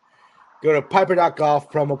up. Go to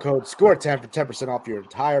piper.golf, promo code SCORE10 for 10% off your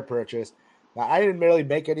entire purchase. Now, I didn't really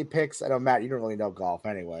make any picks. I know, Matt, you don't really know golf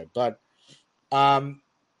anyway, but I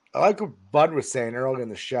like what Bud was saying earlier in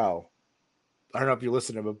the show. I don't know if you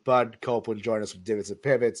listened to him, but Bud Copeland joined us with Divots and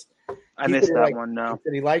Pivots. I missed that one, no. He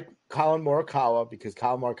said he liked Colin Morikawa because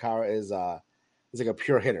Colin Morikawa is like a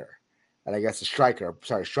pure hitter. And I guess a striker.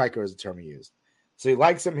 Sorry, striker is the term he used. So he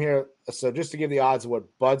likes him here. So just to give the odds of what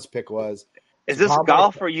Bud's pick was. Is this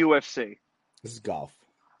golf or UFC? This is golf.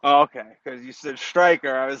 Oh, okay. Because you said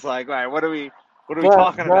striker. I was like, all right, what are we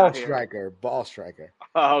talking about here? Ball striker.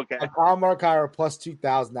 Oh, okay. Colin Morikawa plus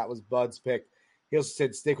 2,000. That was Bud's pick. He also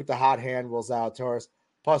said stick with the hot hand, Will Zalatoris,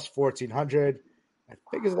 plus 1,400. I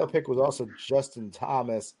think his other pick was also Justin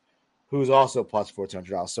Thomas, who's also plus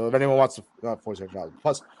 $1,400. So if anyone wants to, $1,400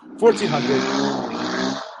 plus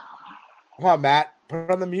 1,400. Come on, Matt, put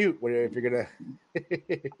it on the mute if you're gonna.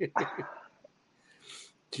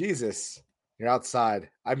 Jesus, you're outside.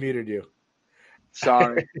 I muted you.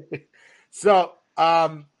 Sorry. So,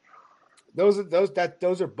 those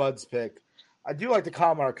are Bud's pick. I do like the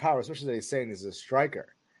Colin Morikawa, especially that he's saying he's a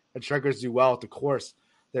striker, and strikers do well at the course.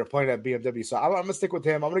 They're playing at BMW, so I'm gonna stick with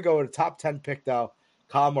him. I'm gonna go with a top 10 pick though.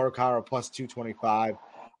 Colin Morikawa plus 225.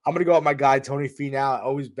 I'm gonna go with my guy Tony Finau. I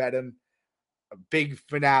always bet him. A big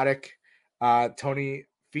fanatic. Tony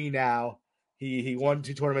Finau. He won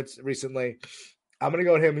 2 tournaments recently. I'm gonna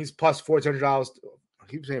go with him. He's plus $1,400. I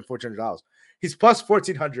keep saying $1,400. He's plus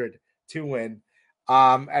 1,400 to win.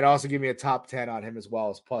 And also give me a top 10 on him as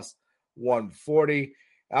well as plus 140.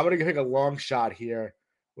 I'm gonna take a long shot here,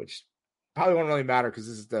 which probably won't really matter because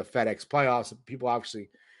this is the FedEx playoffs. People actually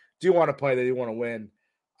do want to play. They do want to win.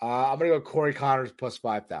 I'm gonna go Corey Connors plus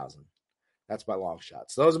 5,000. That's my long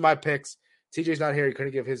shot. So those are my picks. TJ's not here. He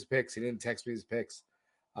couldn't give his picks. He didn't text me his picks.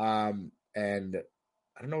 And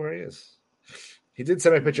I don't know where he is. He did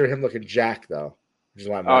send me a picture of him looking jacked, though. Which is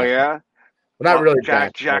why I'm laughing. Yeah? Well, not really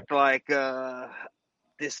jacked like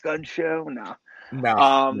this gun show? No.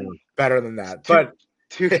 Better than that. But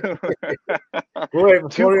two before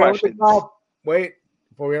questions.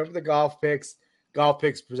 Before we have the golf picks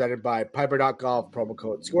presented by Piper.golf, promo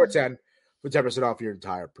code SCORE10 for 10% off your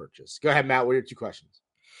entire purchase. Go ahead, Matt. What are your 2 questions?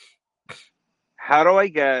 How do I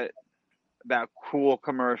get that cool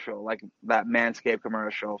commercial, like that Manscaped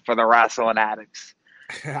commercial for the wrestling addicts?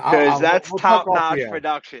 Because that's top-notch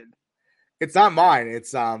production. It's not mine.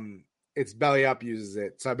 It's Belly Up uses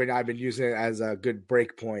it. So I've been using it as a good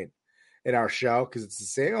break point in our show because it's the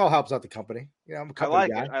same. It all helps out the company. I'm a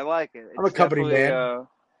company guy. I like it. I'm a company man.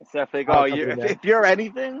 It's definitely if you're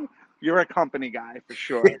anything, you're a company guy for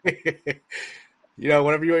sure.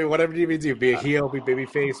 Whatever you need to do, be a heel, be baby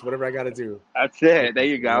face, whatever I got to do. That's it. There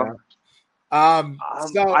you go. So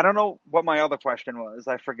I don't know what my other question was.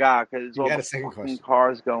 I forgot because all the fucking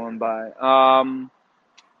cars going by.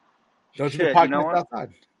 Don't you do podcast outside?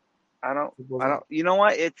 I don't. You know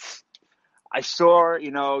what? I saw.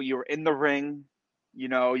 You were in the ring.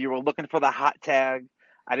 You were looking for the hot tag.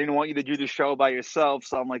 I didn't want you to do the show by yourself,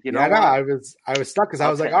 so I'm like, what? I was stuck because I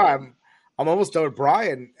was like, I'm almost done with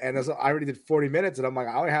Brian, and I already did 40 minutes, and I'm like,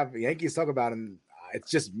 I only have Yankees to talk about, and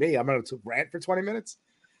it's just me. I'm going to rant for 20 minutes.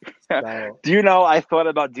 So, Do you know I thought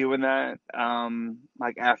about doing that?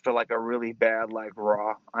 Like after like a really bad like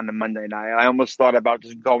Raw on the Monday night, I almost thought about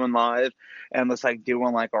just going live and just like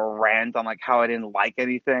doing like a rant on like how I didn't like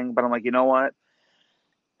anything. But I'm like, you know what?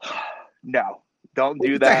 No, don't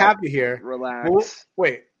do to that. have you here. Relax. Well,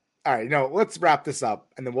 wait. All right. No, let's wrap this up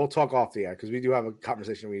and then we'll talk off the air because we do have a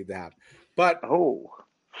conversation we need to have. But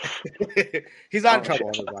he's not in trouble,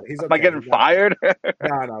 everybody. He's okay. Am I getting fired?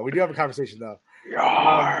 No. We do have a conversation though.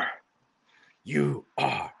 You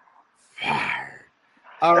are fired.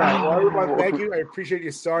 All right. Well, everyone, thank you. I appreciate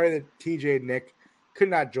you. Sorry that TJ and Nick could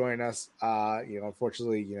not join us.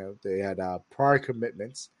 Unfortunately, they had prior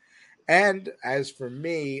commitments. And as for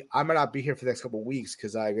me, I might not be here for the next couple of weeks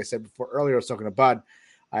because, like I said before earlier, I was talking to Bud.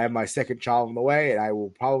 I have my second child on the way, and I will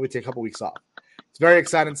probably take a couple of weeks off. It's very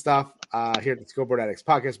exciting stuff here at the Scoreboard Addicts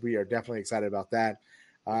podcast. We are definitely excited about that.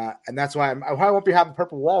 And that's why I won't be having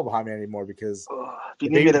purple wall behind me anymore because the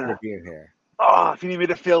baby's going to be in here. If you need me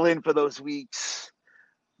to fill in for those weeks.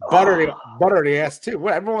 Butter the ass, too.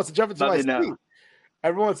 What? Everyone wants to jump into my seat.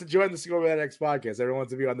 Everyone wants to join the Scoreboard Addicts podcast. Everyone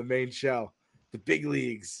wants to be on the main show. The big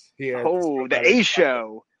leagues here. The A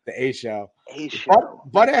show. The A show. A show.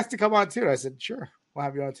 Bud asked to come on, too. I said, sure. We'll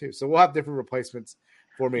have you on too. So we'll have different replacements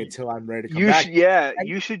for me until I'm ready to come back.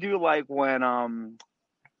 You should do like when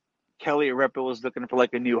Kelly Ripa was looking for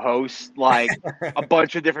like a new host, like a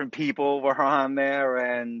bunch of different people were on there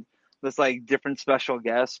and there's like different special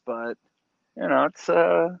guests, but it's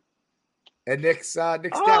and Nick's down.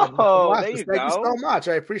 There you Thank you so much.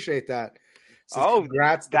 I appreciate that. So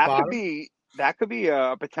congrats. That could be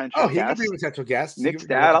a potential guest. He could be a potential guest. Nick's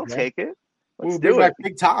dad, I'll take it. We'll bring back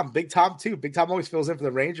Big Tom. Big Tom, too. Big Tom always fills in for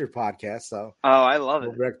the Ranger podcast. So I love it.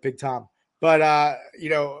 We'll bring back Big Tom. But,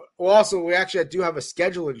 we actually do have a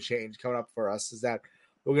scheduling change coming up for us is that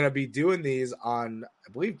we're going to be doing these on,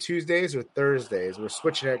 I believe, Tuesdays or Thursdays. We're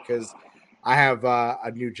switching it because I have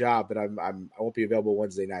a new job that I won't be available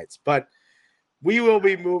Wednesday nights. But we will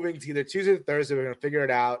be moving to either Tuesday or Thursday. We're going to figure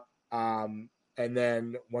it out. And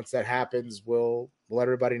then once that happens, we'll let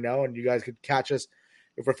everybody know. And you guys could catch us.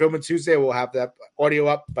 If we're filming Tuesday, we'll have that audio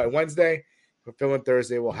up by Wednesday. If we're filming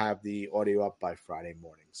Thursday, we'll have the audio up by Friday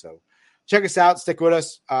morning. So check us out. Stick with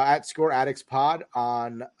us at Score Addicts Pod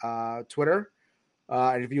on Twitter.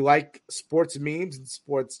 And if you like sports memes and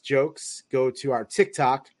sports jokes, go to our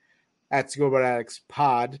TikTok at Scoreboard Addicts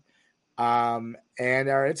Pod and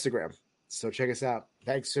our Instagram. So check us out.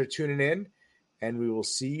 Thanks for tuning in, and we will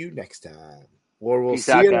see you next time. Or we'll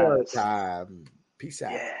see you another time. Peace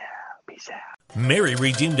out. Yeah, peace out. Mary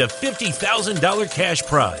redeemed a $50,000 cash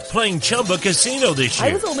prize playing Chumba Casino this year.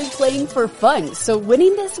 I was only playing for fun, so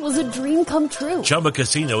winning this was a dream come true. Chumba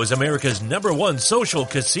Casino is America's #1 social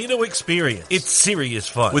casino experience. It's serious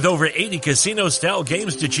fun. With over 80 casino-style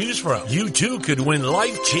games to choose from, you too could win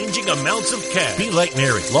life-changing amounts of cash. Be like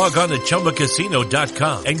Mary. Log on to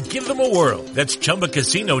ChumbaCasino.com and give them a whirl. That's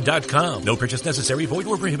ChumbaCasino.com. No purchase necessary. Void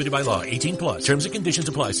where prohibited by law. 18+. Terms and conditions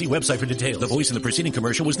apply. See website for details. The voice in the preceding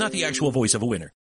commercial was not the actual voice of a winner.